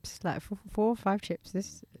 chips, like 4 or 5 chips.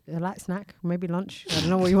 This a light snack, maybe lunch. I don't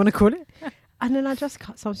know what you want to call it. And then I just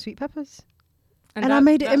cut some sweet peppers, and I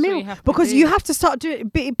made it a meal because you have to start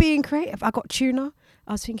being creative. I got tuna.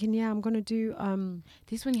 I was thinking, yeah, I'm gonna do.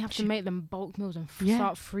 This is when you have to make them bulk meals and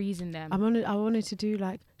start freezing them. I wanted to do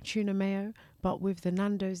like tuna mayo, but with the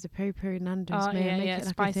Nando's, the peri Nando's mayo, make it like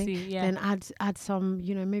spicy, a thing. Yeah. Then add some,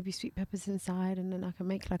 maybe sweet peppers inside, and then I can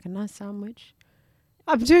make like a nice sandwich.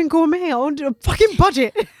 I'm doing gourmet. I want to do a fucking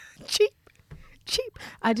budget. Cheap.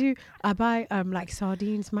 I buy like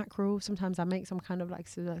sardines, mackerel. Sometimes I make some kind of like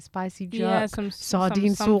spicy jerk, some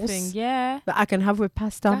sardine sauce. Yeah, that I can have with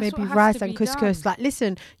pasta, maybe rice and couscous. Like,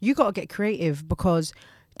 listen, you got to get creative because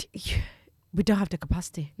we don't have the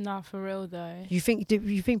capacity. Nah, for real though. You think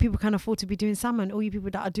people can afford to be doing salmon? All you people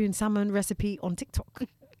that are doing salmon recipe on TikTok.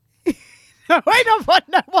 Wait,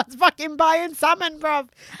 no one's fucking buying salmon, bruv.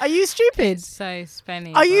 Are you stupid? It's so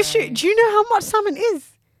spenny. Are you stupid? Do you know how much salmon is?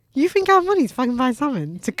 You think I have money to fucking buy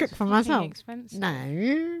salmon to cook for myself? Expensive.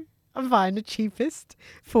 No. I'm buying the cheapest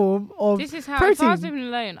form of This is how, protein. if I was living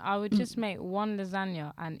alone, I would just make 1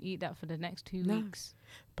 lasagna and eat that for the next 2 weeks.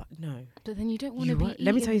 But no. But then you don't want to be eating.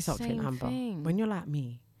 Let me tell you something, Amber. Thing. When you're like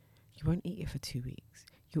me, you won't eat it for 2 weeks.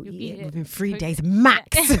 You'll eat it within 3 days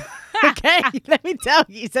max. Okay? Let me tell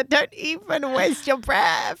you. So don't even waste your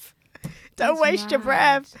breath. Don't waste your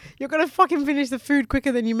breath. You're going to fucking finish the food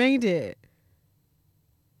quicker than you made it.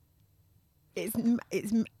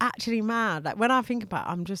 it's actually mad. Like when I think about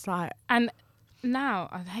it, I'm just like. And now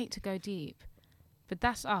I hate to go deep, but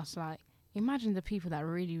that's us. Like imagine the people that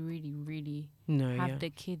really, really, really have the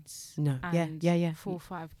kids. No. And Yeah. 4 or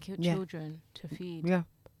 5 children to feed. Yeah.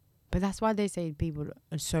 But that's why they say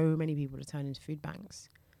so many people are turning to food banks.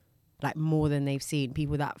 Like more than they've seen.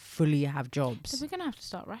 People that fully have jobs. So we're going to have to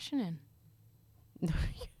start rationing.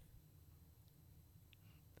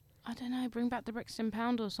 I don't know. Bring back the Brixton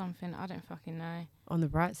pound or something. I don't fucking know. On the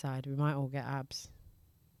bright side, we might all get abs.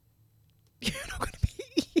 You're not going to be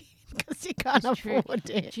eating because you can't afford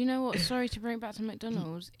it. Do you know what? Sorry to bring it back to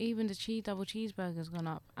McDonald's. Even the double cheeseburger's gone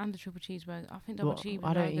up. And the triple cheeseburger. I think double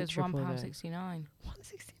cheeseburger's £1.69.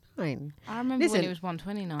 £1.69. I remember when it was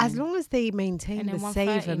 £1.29. As long as they maintain the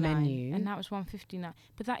saver menu. And now it's £1.59.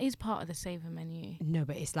 But that is part of the saver menu. No,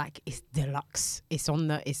 but it's like, it's deluxe. It's on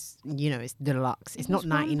the, it's deluxe. It's not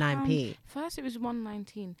 99p. First it was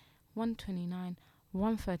 £1.19, £1.29,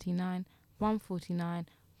 £1.39, £1.49,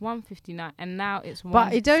 £1.59, and now it's £1.69.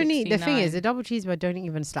 But it don't need, the thing is, the double cheeseburger don't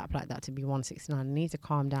even slap like that to be £1.69. It needs to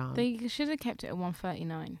calm down. They should have kept it at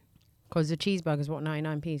 £1.39. Because the cheeseburger's what,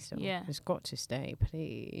 99p still? Yeah. It's got to stay,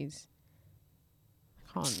 please.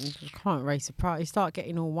 Can't raise the price. Start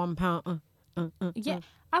getting all £1. Yeah.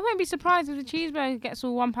 I won't be surprised if the cheeseburger gets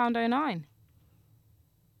all £1.09.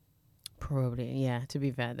 Probably, yeah. To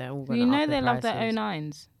be fair, they're all going You know up the they love their prices.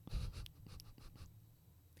 09s.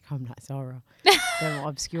 Come like Zara. Them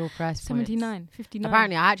obscure price points. 79, 59.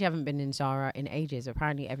 Apparently, I actually haven't been in Zara in ages.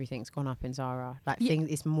 Apparently, everything's gone up in Zara. Like things,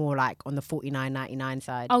 it's more like on the $49.99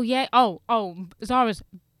 side. Oh yeah. Oh, Zara's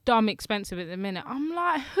dumb expensive at the minute. I'm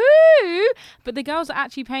like, who? But the girls are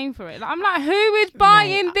actually paying for it. Like, I'm like, who is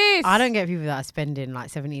buying this? I don't get people that are spending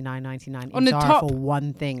like $79.99 on in the Zara top for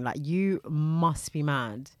one thing. Like, you must be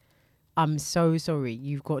mad. I'm so sorry.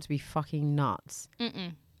 You've got to be fucking nuts.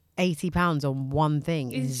 £80 on one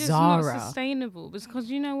thing in It's just Zara. not sustainable.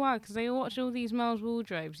 Because you know why? Because they watch all these Mel's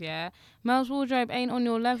wardrobes, yeah? Mel's wardrobe ain't on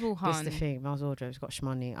your level, hun. That's the thing. Mel's wardrobe's got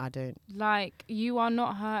shmoney. I don't. Like, you are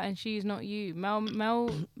not her and she's not you. Mel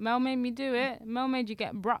made me do it. Mel made you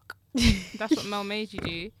get bruck. That's what Mel made you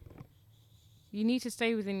do. You need to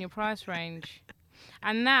stay within your price range.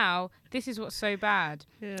 And now, this is what's so bad.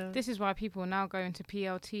 Yeah. This is why people are now going to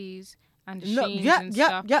PLTs and Sheins and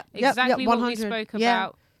stuff. Exactly what we spoke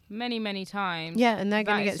about many times. Yeah, and they're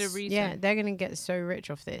going to get they're going to get so rich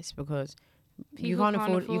off this because you can't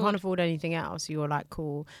afford anything else. You're like,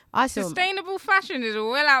 cool. Sustainable fashion is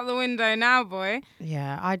well out the window now, boy.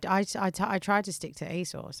 Yeah, I try to stick to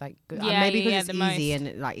ASOS, like maybe because it's easy and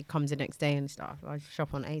it comes the next day and stuff. I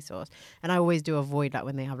shop on ASOS, and I always do avoid like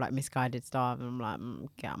when they have like misguided stuff, and I'm like,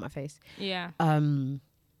 get out of my face. Yeah.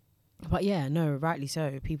 But yeah, no, rightly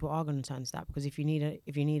so. People are going to turn to that because if you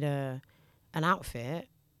need an outfit,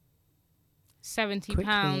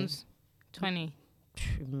 £70, 20.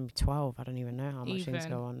 12. I don't even know how much things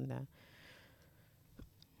go on there.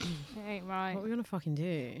 It ain't right. What are we gonna fucking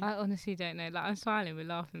do? I honestly don't know. Like, I'm smiling, we're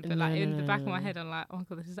laughing, but in the back of my head, I'm like, oh my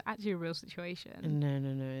god, this is actually a real situation.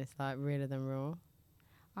 No, it's like realer than real.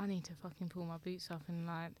 I need to fucking pull my boots up and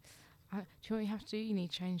like. Do you know what you have to do? You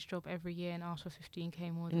need to change job every year and ask for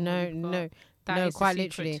 15k more. No, quite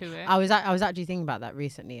literally. I was actually thinking about that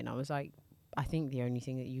recently, and I was like, I think the only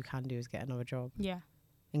thing that you can do is get another job. Yeah.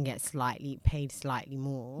 And get paid slightly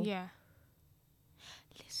more. Yeah.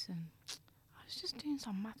 Listen, I was just doing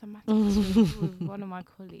some mathematics with one of my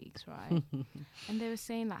colleagues, right? And they were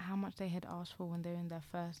saying like how much they had asked for when they were in their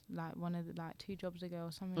first, like one of the 2 jobs ago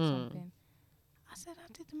or something. I said,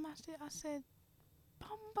 I did the maths. I said,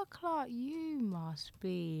 Bumba Clark, you must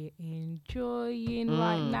be enjoying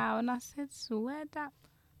right now. And I said, swear that.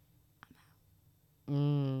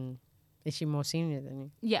 Is she more senior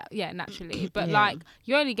than you? Yeah, naturally. But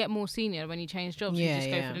you only get more senior when you change jobs. You just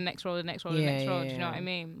go for the next role, the next role, the next role. Do you know what I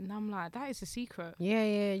mean? And I'm like, that is the secret.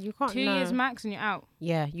 Yeah. You can't. 2 years max and you're out.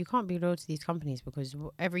 Yeah, you can't be loyal to these companies because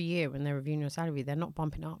every year when they're reviewing your salary, they're not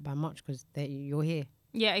bumping it up by much because you're here.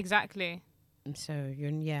 Yeah, exactly. And so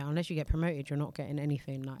unless you get promoted, you're not getting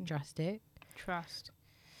anything like drastic. Trust.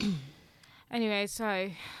 Anyway,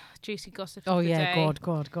 so juicy gossip. Oh yeah,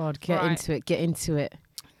 God, get into it.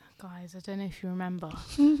 Guys, I don't know if you remember,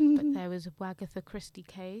 but there was a Wagatha Christie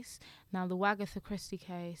case. Now, the Wagatha Christie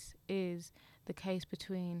case is the case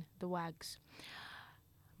between the Wags,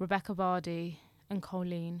 Rebecca Vardy and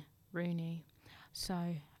Colleen Rooney. So,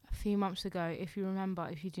 a few months ago, if you remember,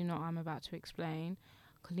 if you do not, I'm about to explain.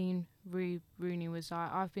 Colleen Rooney was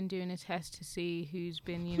like, I've been doing a test to see who's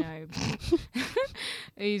been,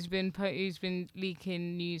 who's been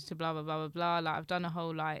leaking news to blah blah blah blah blah. Like, I've done a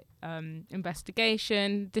whole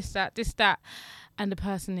investigation, this that, and the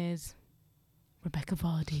person is Rebecca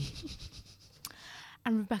Vardy.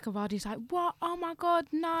 And Rebecca Vardy's like, what? Oh my God,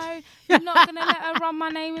 no. You're not going to let her run my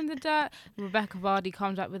name in the dirt. Rebecca Vardy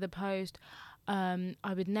comes up with a post. I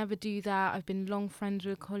would never do that. I've been long friends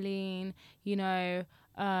with Colleen. You know,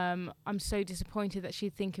 I'm so disappointed that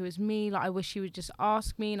she'd think it was me. Like, I wish she would just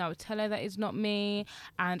ask me and I would tell her that it's not me.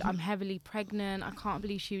 And I'm heavily pregnant. I can't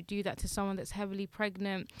believe she would do that to someone that's heavily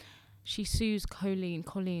pregnant. She sues Colleen.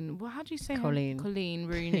 Well, how do you say Colleen? Colleen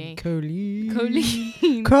Rooney. Colleen.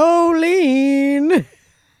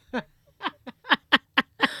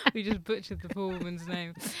 We just butchered the poor woman's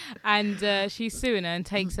name. And she's suing her and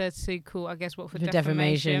takes her to court, I guess, for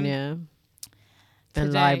defamation. Yeah. Today,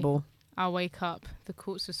 And libel. I wake up, the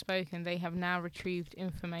courts have spoken. They have now retrieved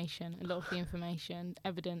information. A lot of the information,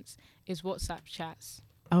 evidence, is WhatsApp chats.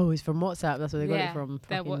 Oh, it's from WhatsApp. That's where they got it from.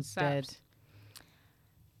 They're WhatsApp. Dead.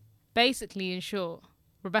 Basically, in short,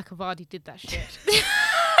 Rebecca Vardy did that shit.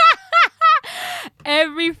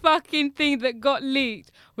 Every fucking thing that got leaked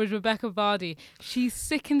was Rebecca Vardy. She's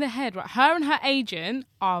sick in the head, right? Her and her agent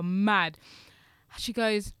are mad. She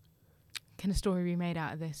goes, can a story be made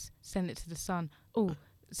out of this? Send it to the Sun. Oh,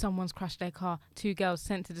 someone's crashed their car. 2 girls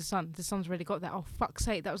sent to the Sun. The Sun's already got that. Oh, fuck's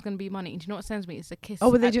sake, that was going to be money. And do you know what sends me? It's a kiss. Oh,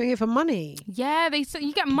 were they doing it for money? Yeah,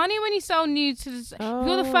 you get money when you sell news to the... Oh. If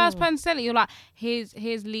you're the first person to sell it, you're like, here's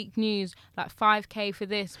leaked news, like 5k for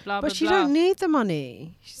this, blah, blah, blah. But she don't need the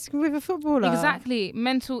money. She's with a footballer. Exactly.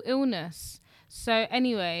 Mental illness. So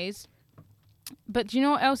anyways, but do you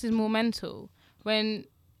know what else is more mental? When...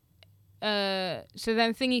 so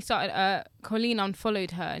then Thingy started, Colleen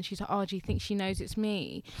unfollowed her and she's like, oh, do you think she knows it's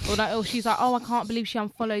me? Or like, oh, she's like, oh, I can't believe she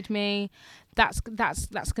unfollowed me. That's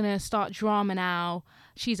gonna start drama now.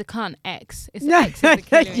 She's a cunt, X. It's X is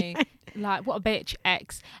killing me. Like, what a bitch,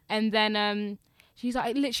 X. And then she's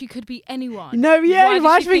like, it literally could be anyone. No, yeah,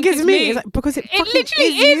 why do you think it's me? It's like, because it literally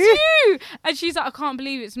is you. And she's like, I can't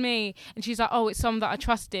believe it's me. And she's like, oh, it's someone that I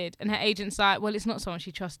trusted. And her agent's like, well, it's not someone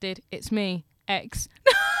she trusted. It's me, X.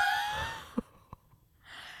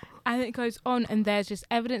 And it goes on, and there's just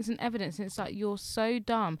evidence and evidence. And it's like, you're so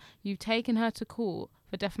dumb. You've taken her to court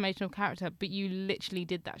for defamation of character, but you literally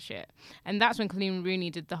did that shit. And that's when Colleen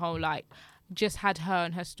Rooney did the whole, like, just had her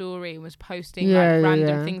and her story and was posting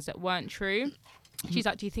random things that weren't true. She's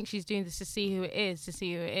like, do you think she's doing this to see who it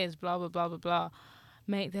is, blah, blah, blah, blah, blah.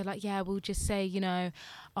 Mate, they're like, yeah, we'll just say, you know,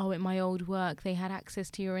 oh, at my old work, they had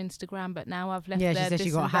access to your Instagram, but now I've left there. Yeah, she said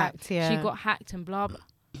she got hacked, She got hacked and blah, blah.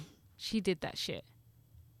 She did that shit.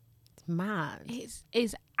 Mad.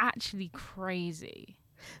 It's actually crazy.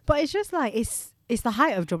 But it's just like it's the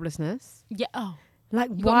height of joblessness. Yeah. Oh. Like,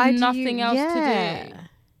 you why got nothing else to do. Yeah.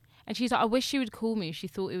 And she's like, I wish she would call me if she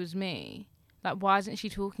thought it was me. Like, why isn't she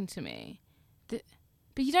talking to me? But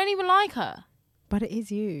you don't even like her. But it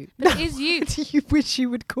is you. But it is you. You wish she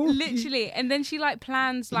would call Literally. you. And then she like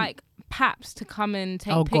plans like Paps to come and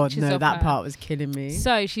take pictures God, of no, that her. part was killing me.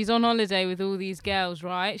 So she's on holiday with all these girls,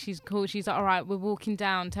 right? She's cool. She's like, all right, we're walking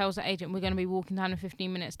down. Tells the agent, we're going to be walking down in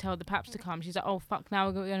 15 minutes. Tell the Paps to come. She's like, oh, fuck, now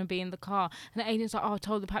we're going to be in the car. And the agent's like, oh, I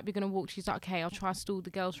told the Pap you're going to walk. She's like, okay, I'll try to stall the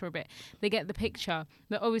girls for a bit. They get the picture.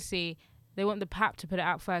 But obviously, they want the Pap to put it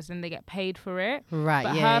out first and they get paid for it. Right,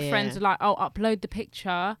 but her friends are like, oh, upload the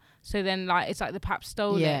picture. So then, like, it's like the Pap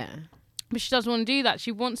stole it. But she doesn't want to do that.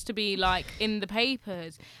 She wants to be, like, in the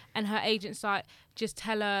papers. And her agent's like, just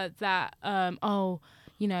tell her that, oh,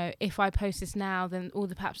 you know, if I post this now, then all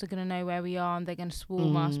the Paps are going to know where we are and they're going to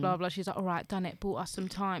swarm us, blah, blah. She's like, all right, done it. Bought us some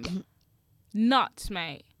time. Nuts,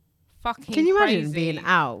 mate. Fucking Can you crazy. imagine being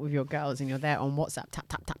out with your girls and you're there on WhatsApp,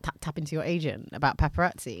 tap into your agent about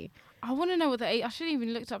paparazzi? I want to know what I shouldn't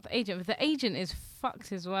even looked up the agent, but the agent is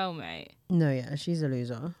fucked as well, mate. No, yeah, she's a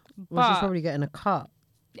loser. Well, she's probably getting a cut.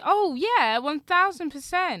 Oh, yeah,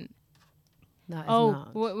 1,000%. That is nuts.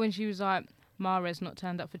 When she was like, Mahrez not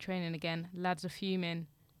turned up for training again. Lads are fuming.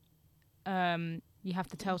 You have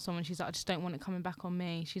to tell someone. She's like, I just don't want it coming back on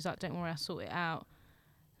me. She's like, don't worry, I'll sort it out.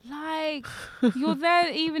 Like, you're there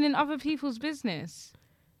even in other people's business.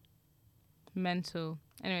 Mental.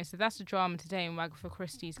 Anyway, so that's the drama today in Agatha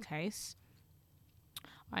Christie's case.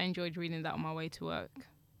 I enjoyed reading that on my way to work.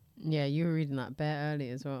 Yeah, you were reading that bare early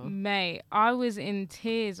as well. Mate, I was in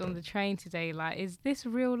tears on the train today. Like, is this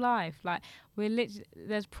real life? Like,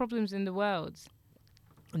 there's problems in the world.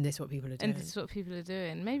 And this is what people are doing. And this is what people are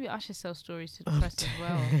doing. Maybe I should sell stories to the press as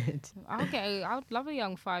well. I'd love a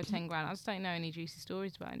young 5-10 grand. I just don't know any juicy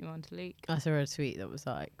stories about anyone to leak. I saw a tweet that was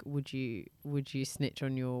like, would you snitch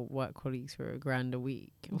on your work colleagues for $1,000 a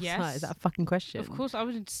week? Yes. Like, is that a fucking question? Of course, I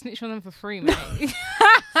would snitch on them for free, mate.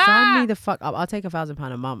 Sign me the fuck up. I'll take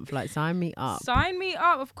 £1,000 a month. Like, sign me up. Sign me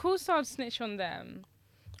up. Of course I'd snitch on them.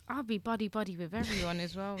 I'll be buddy with everyone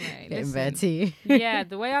as well, mate. Getting bare tea. Yeah,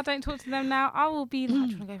 the way I don't talk to them now, I will be like,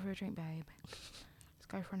 do you want to go for a drink, babe? Let's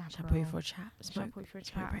go for an apple. Shall I put you for a chat? Shall I put you for a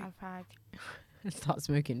chat? Have fag. Start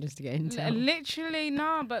smoking just to get into Literally,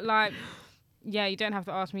 no, but like, yeah, you don't have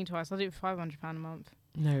to ask me twice. I'll do it for £500 a month.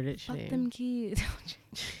 No, literally. Fuck them kids.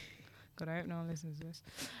 God, I hope no one listens to this.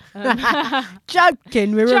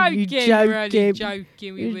 Joking, we're only joking. We're only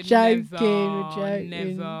joking. We would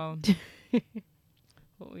never.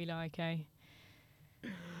 What we like, eh?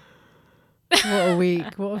 What a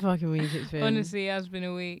week. What a fucking week it's been. Honestly, it has been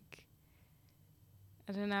a week.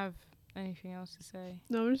 I don't have anything else to say.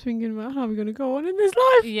 No, I'm just thinking about how we're going to go on in this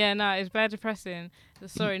life. Yeah, no, it's very depressing.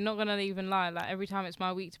 Sorry, not going to even lie. Like, every time it's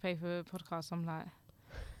my week to pay for a podcast, I'm like,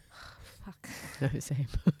 fuck. No, same.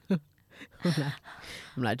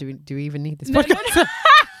 I'm like, do we even need this podcast?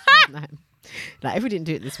 No. Like, if we didn't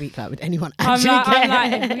do it this week, like, would anyone actually care?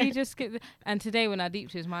 I'm like, if we just skip and today when I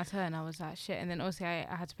deeped, it was my turn. I was like, shit. And then obviously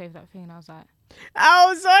I had to pay for that thing, and I was like,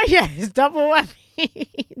 oh, sorry, yeah, it's double whammy.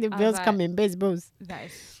 The bills like, come in, bills. That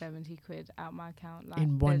is 70 quid out my account. Like,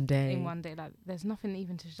 in one day. Like, there's nothing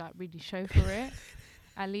even to like really show for it.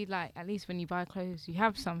 At least when you buy clothes, you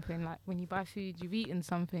have something. Like when you buy food, you've eaten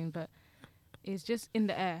something, but it's just in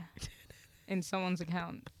the air, in someone's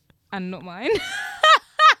account, and not mine.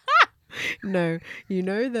 No, you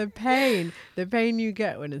know the pain you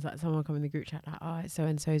get when it's like someone come in the group chat like, oh, it's so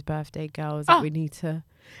and so's birthday, girls, that we need to,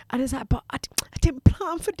 and it's like, but I didn't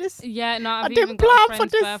plan for this. Yeah, no, I've even got a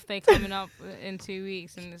friend's birthday coming up in 2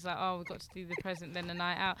 weeks, and it's like, oh, we've got to do the present, then the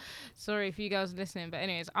night out. Sorry if you girls are listening, but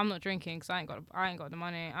anyways, I'm not drinking because I ain't got the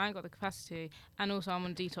money, I ain't got the capacity, and also I'm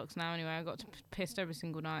on detox now anyway. I got to pissed every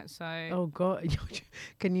single night, so. Oh God,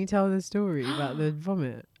 can you tell the story about the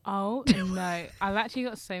vomit? Oh no, I've actually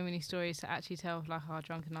got so many stories to actually tell of like our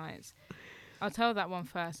drunken nights. I'll tell that one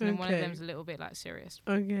first, and then one of them's a little bit like serious.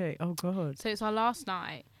 Okay. Oh God. So it's our last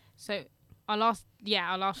night. So our last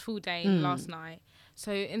full day last night.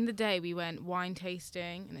 So in the day we went wine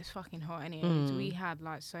tasting, and it's fucking hot anyways. We had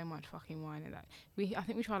like so much fucking wine in that. I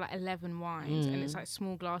think we tried like 11 wines, and it's like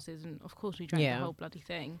small glasses, and of course we drank the whole bloody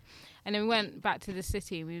thing. And then we went back to the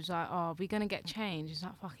city. We was like, oh, we're gonna get changed. It's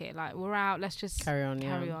like, fuck it, like we're out. Let's just carry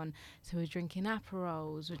on. So we're drinking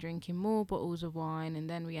Aperols, we're drinking more bottles of wine, and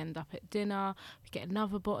then we end up at dinner. We get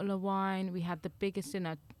another bottle of wine. We had the biggest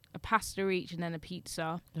dinner, a pasta each, and then a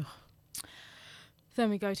pizza. Ugh. Then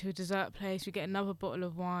we go to a dessert place, we get another bottle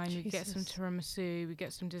of wine, we get some tiramisu, we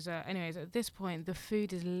get some dessert. Anyways, at this point, the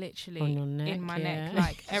food is literally in my neck.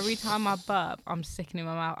 Like, every time I burp, I'm sickening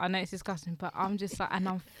my mouth. I know it's disgusting, but I'm just like, and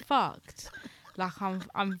I'm fucked. Like,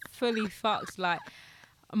 I'm fully fucked. Like,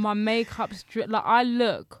 my makeup's like, I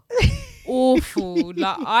look awful.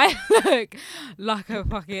 Like, I look like a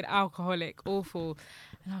fucking alcoholic. Awful.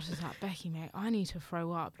 And I was just like, Becky, mate, I need to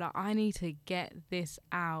throw up. Like, I need to get this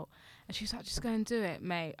out. And she was like, just go and do it,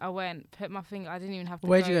 mate. I went, put my finger, I didn't even have to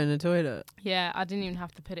Where'd you go, in the toilet? Yeah, I didn't even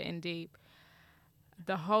have to put it in deep.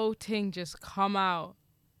 The whole thing just come out.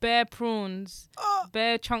 Bare prawns,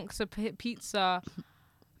 bare chunks of pizza.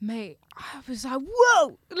 Mate, I was like,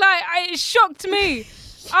 whoa! Like, it shocked me.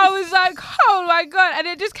 I was like, oh my God. And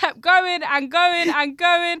it just kept going and going and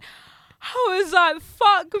going. I was like,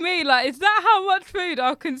 fuck me. Like, is that how much food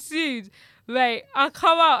I consumed? Mate, I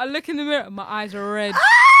come out, I look in the mirror, my eyes are red.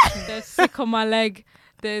 There's sick on my leg.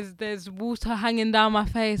 There's water hanging down my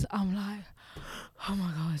face. I'm like, oh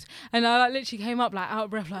my God. And I like literally came up like out of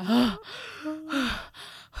breath, like, I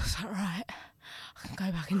was like, right, I can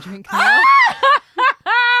go back and drink now.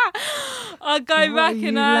 I go back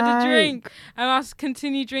and I had a drink, and I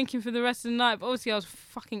continued drinking for the rest of the night. But obviously I was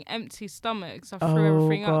fucking empty stomach, so I threw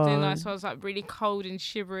everything up, didn't I? So I was like really cold and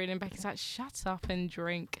shivering, and Becky's like, shut up and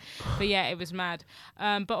drink. But yeah, it was mad.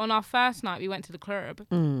 But on our first night we went to the club.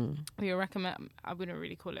 We recommend, I wouldn't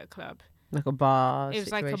really call it a club, like a bar. It was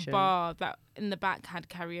situation. Like a bar that in the back had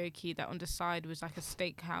karaoke, that on the side was like a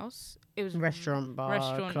steakhouse. It was restaurant,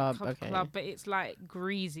 club, but it's like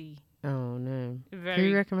greasy. Oh no!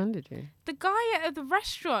 Who recommended you? The guy at the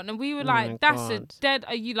restaurant, and we were like, "That's a dead."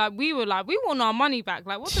 Are you like? We were like, "We want our money back."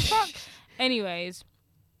 Like, what the fuck? Anyways,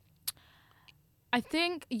 I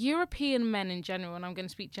think European men in general, and I'm going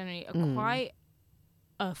to speak generally, are quite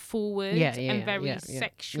forward and very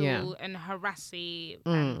sexual and harassy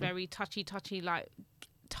and very touchy. Like,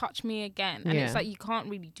 touch me again, and it's like you can't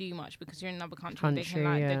really do much because you're in another country and they can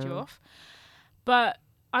like dead you off. But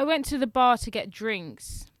I went to the bar to get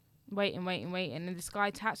drinks. Waiting, and this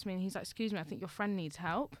guy taps me and he's like, excuse me, I think your friend needs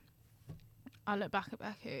help. I look back at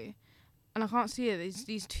Becky and I can't see her. There's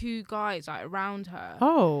these two guys like around her.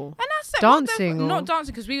 Oh. And I said, dancing? Not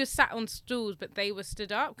dancing, because we were sat on stools, but they were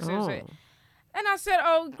stood up. And I said,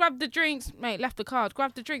 oh, grab the drinks. Mate, left the card.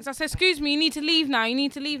 Grab the drinks. I said, excuse me, you need to leave now.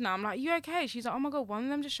 I'm like, you okay? She's like, oh my God, one of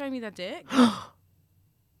them just showed me their dick.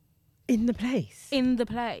 In the place? In the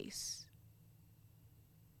place.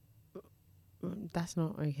 That's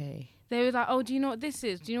not okay. They were like, oh, do you know what this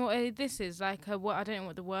is? Do you know what this is? Like, what? I don't know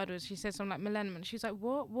what the word was. She said something like millennium. She's like,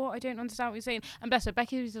 what? I don't understand what you're saying. And bless her,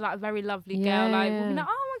 Becky was like a very lovely girl. Like, we'll be like,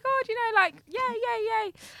 oh my God, you know, like,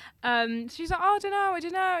 yeah. She's like, oh, I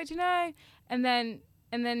don't know.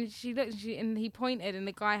 And then she looked, and he pointed, and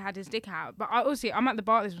the guy had his dick out. But I'm at the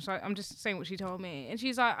bar this one, so I'm just saying what she told me. And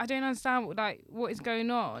she's like, I don't understand what is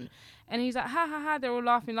going on. And he's like, ha ha ha. They're all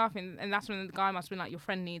laughing, and that's when the guy must have been like, your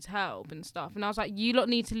friend needs help and stuff. And I was like, you lot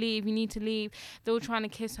need to leave. You need to leave. They were trying to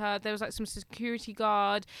kiss her. There was like some security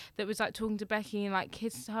guard that was like talking to Becky and like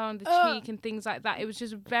kissed her on the cheek and things like that. It was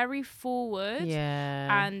just very forward.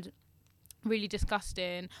 Yeah. And really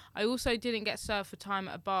disgusting. I also didn't get served for time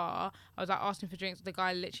at a bar. I was like asking for drinks. The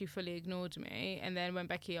guy literally fully ignored me. And then when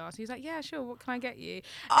Becky asked, he's like, yeah, sure, what can I get you?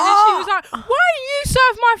 And then she was like, why don't you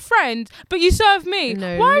serve my friend but you serve me?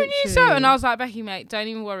 No, why don't you serve? And I was like, Becky, mate, don't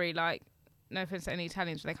even worry. Like, no offense to any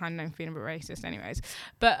Italians, but they're kind of known for being a bit racist anyways.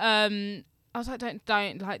 But I was like,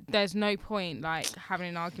 don't like, there's no point like having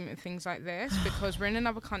an argument with things like this, because we're in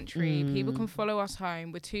another country. People can follow us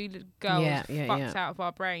home. We're two girls fucked out of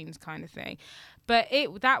our brains kind of thing. But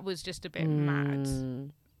that was just a bit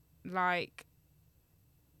mad. Like,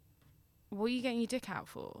 what are you getting your dick out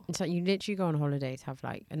for? It's like you literally go on holiday to have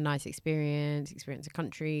like a nice experience a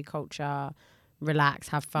country, culture, relax,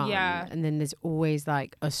 have fun. Yeah. And then there's always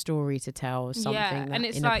like a story to tell, something that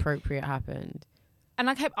inappropriate happened. And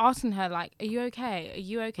I kept asking her, like, are you okay? Are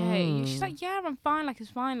you okay? She's like, yeah, I'm fine. Like, it's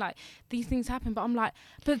fine. Like, these things happen. But I'm like,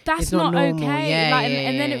 but that's not okay. Yeah, like,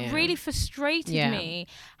 and then it really frustrated me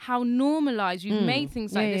how normalised you've made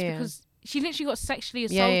things like this, because she literally got sexually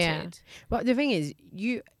assaulted. Yeah. But the thing is,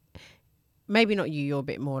 maybe not you're a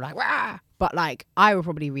bit more like, wah! But like, I would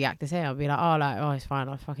probably react the same. I'd be like, oh, it's fine.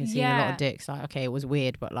 I've fucking seen a lot of dicks. Like, okay, it was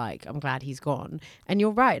weird, but like, I'm glad he's gone. And you're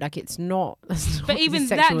right. Like, it's not. But even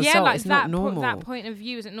that, assault. Like it's not normal. That point of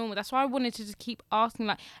view isn't normal. That's why I wanted to just keep asking.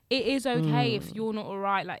 Like, it is okay if you're not all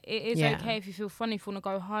right. Like, it is okay if you feel funny, if you want to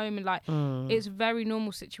go home, and like, it's a very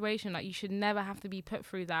normal situation. Like, you should never have to be put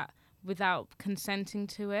through that without consenting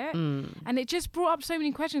to it. And it just brought up so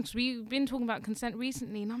many questions, because we've been talking about consent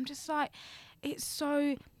recently, and I'm just like, it's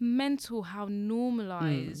so mental how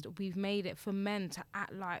normalised we've made it for men to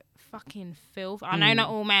act like fucking filth. I know not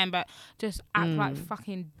all men, but just act like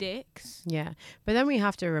fucking dicks. Yeah. But then we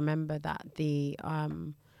have to remember that the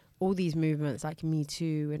all these movements like Me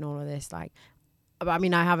Too and all of this, like, I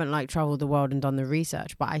mean, I haven't like traveled the world and done the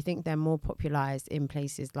research, but I think they're more popularized in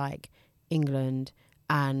places like England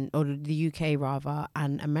or the UK rather,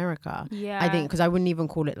 and America. Yeah. I think, because I wouldn't even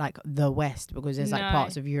call it like the West, because there's like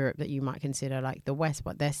parts of Europe that you might consider like the West,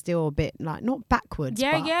 but they're still a bit like, not backwards.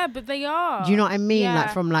 But they are. Do you know what I mean? Yeah.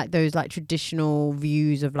 Like from like those like traditional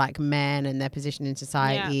views of like men and their position in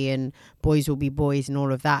society and boys will be boys and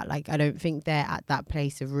all of that. Like, I don't think they're at that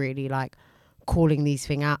place of really like calling these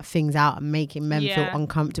things out and making men feel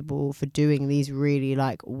uncomfortable for doing these really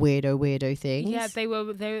like weirdo things. Yeah, they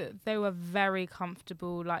were very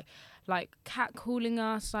comfortable, like catcalling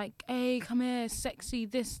us, like, hey, come here, sexy,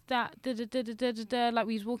 this, that, da. Like,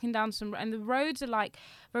 we was walking down and the roads are like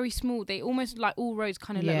very small. They almost like all roads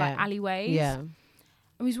kind of look like alleyways. Yeah. And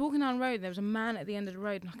we was walking down the road, and there was a man at the end of the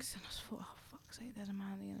road, and like I said, I just thought, oh fuck's sake, there's a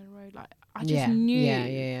man at the end of the road. Like, I just knew.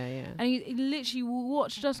 Yeah. And he literally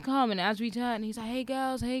watched us come, and as we turned, he's like, hey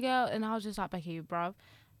girls, and I was just like, Becky, bruv,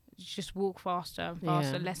 just walk faster and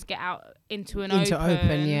faster. Let's get out into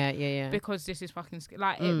open. Yeah. Because this is fucking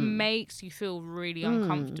like, it makes you feel really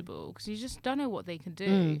uncomfortable, because you just don't know what they can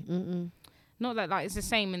do. Not that like it's the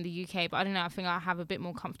same in the UK, but I don't know. I think I have a bit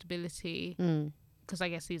more comfortability because I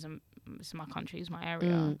guess this is my country, is my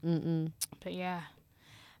area. But yeah,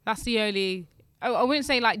 that's the only. I wouldn't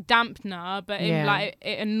say like dampener, but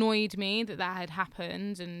it annoyed me that had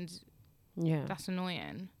happened, and that's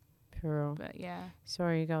annoying. For real. But yeah,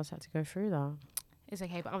 sorry you girls had to go through that. It's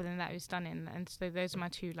okay, but other than that, it was stunning. And so those are my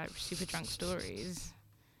two like super drunk stories.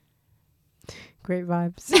 Great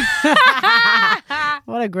vibes.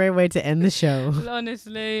 What a great way to end the show.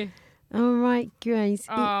 Honestly. All right, guys.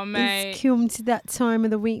 Mate. It's come to that time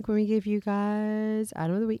of the week when we give you guys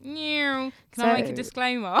Item of the Week. Can I make a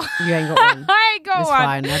disclaimer? You ain't got one. I ain't got it's one.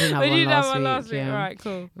 Fine. I didn't have one last week. All right,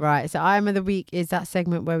 cool. Right, so Item of the Week is that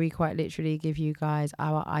segment where we quite literally give you guys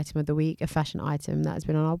our Item of the Week, a fashion item that has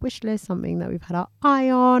been on our wish list, something that we've had our eye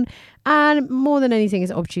on. And more than anything,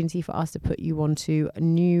 it's an opportunity for us to put you onto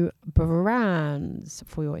new brands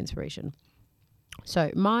for your inspiration. So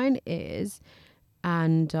mine is,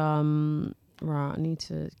 and right, I need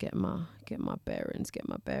to get my bearings.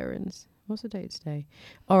 What's the date today?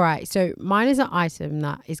 All right, so mine is an item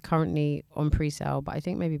that is currently on pre-sale, but I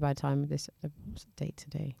think maybe by the time this, what's the date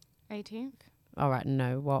today? 18th. All right,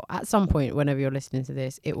 no. Well, at some point, whenever you're listening to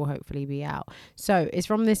this, it will hopefully be out. So it's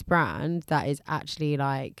from this brand that is actually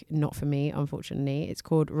like not for me, unfortunately. It's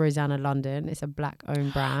called Rosanna London. It's a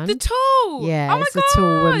black-owned brand. The tall. Yeah, oh it's my a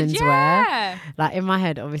tall women's yeah. wear. Like in my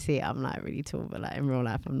head, obviously, I'm like really tall, but like in real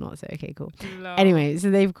life, I'm not. So okay, cool. Love. Anyway, so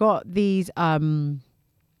they've got these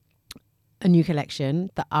a new collection,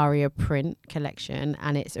 the Aria print collection,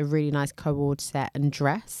 and it's a really nice co-ord set and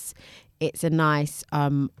dress. It's a nice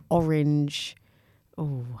orange.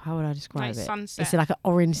 Oh, how would I describe nice it? Sunset. It's like an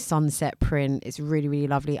orange sunset print. It's really, really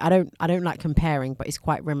lovely. I don't like comparing, but it's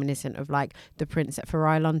quite reminiscent of like the prints that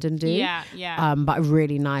Farai London do. Yeah. But a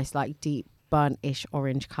really nice, like deep burnt-ish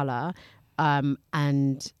orange colour.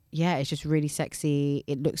 And yeah, it's just really sexy.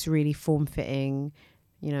 It looks really form-fitting.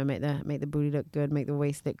 You know, make the booty look good, make the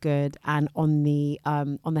waist look good, and on the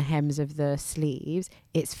hems of the sleeves,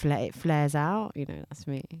 it flares out. You know, that's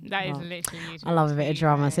me. That is literally. I love a bit of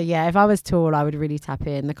drama. Right? So yeah, if I was tall, I would really tap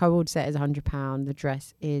in. The co-ord set is £100. The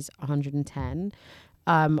dress is £110.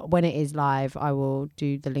 When it is live, I will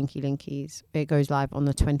do the linkies. It goes live on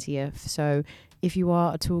the 20th. So if you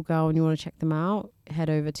are a tall girl and you want to check them out,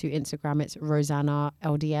 head over to Instagram. It's Rosanna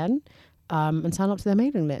LDN. And sign up to their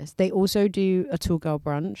mailing list. They also do a Tall Girl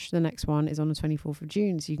brunch. The next one is on the 24th of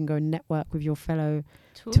June. So you can go and network with your fellow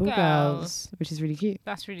tall girls, which is really cute.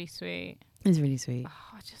 That's really sweet. It's really sweet.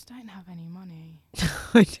 Oh, I just don't have any money.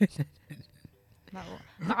 I don't know.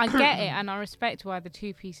 I get it and I respect why the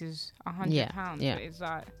two pieces are £100. Yeah. But it's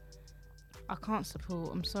like, I can't support.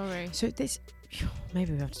 I'm sorry. So this,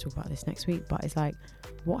 maybe we have to talk about this next week, but it's like,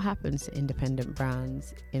 what happens to independent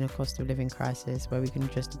brands in a cost of living crisis where we can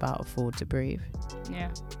just about afford to breathe?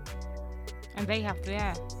 Yeah. And they have to,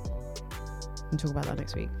 yeah. We'll talk about that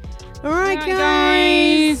next week. All right,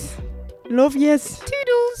 guys. Love yes.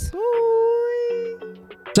 Toodles.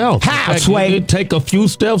 Bye. How, Sway? Take a few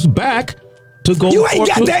steps back to go. You ain't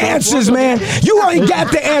got the answers, man. You ain't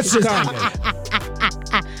got the answers.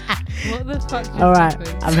 What the fuck just All right,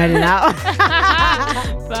 happened? I'm heading out.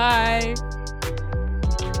 Bye.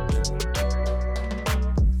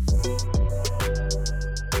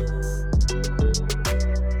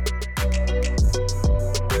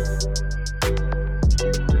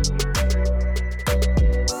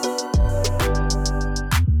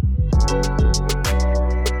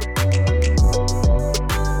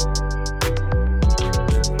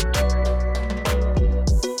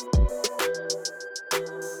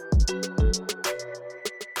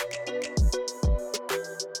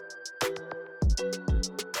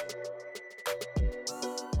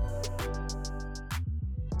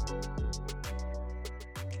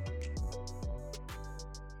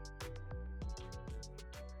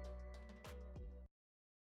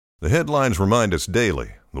 The headlines remind us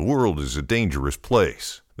daily the world is a dangerous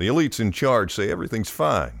place. The elites in charge say everything's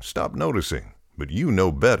fine, stop noticing. But you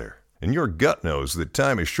know better. And your gut knows that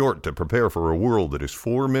time is short to prepare for a world that is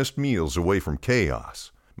 4 missed meals away from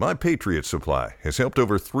chaos. My Patriot Supply has helped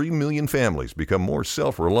over 3 million families become more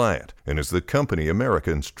self-reliant and is the company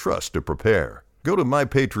Americans trust to prepare. Go to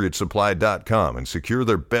MyPatriotSupply.com and secure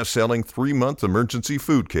their best-selling 3-month emergency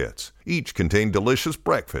food kits. Each contain delicious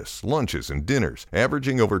breakfasts, lunches, and dinners,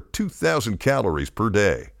 averaging over 2,000 calories per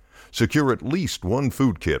day. Secure at least 1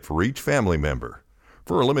 food kit for each family member.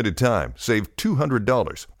 For a limited time, save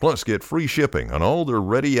 $200, plus get free shipping on all their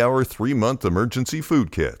Ready Hour 3-month emergency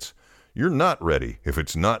food kits. You're not ready if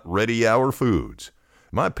it's not Ready Hour Foods.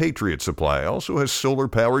 My Patriot Supply also has solar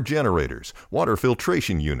power generators, water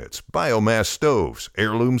filtration units, biomass stoves,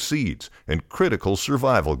 heirloom seeds, and critical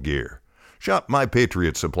survival gear. Shop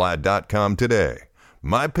MyPatriotSupply.com today.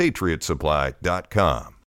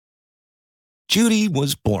 MyPatriotSupply.com. Judy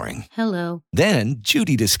was boring. Hello. Then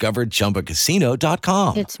Judy discovered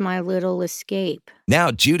ChumbaCasino.com. It's my little escape.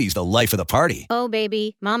 Now Judy's the life of the party. Oh,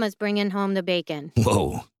 baby, mama's bringing home the bacon.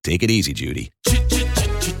 Whoa, take it easy, Judy.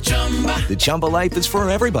 The Chumba life is for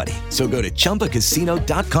everybody. So go to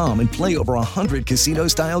ChumbaCasino.com and play over 100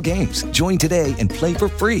 casino-style games. Join today and play for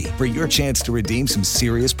free for your chance to redeem some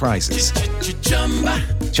serious prizes.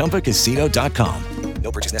 ChumbaCasino.com.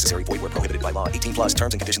 No purchase necessary. Void where prohibited by law. 18+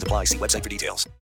 terms and conditions apply. See website for details.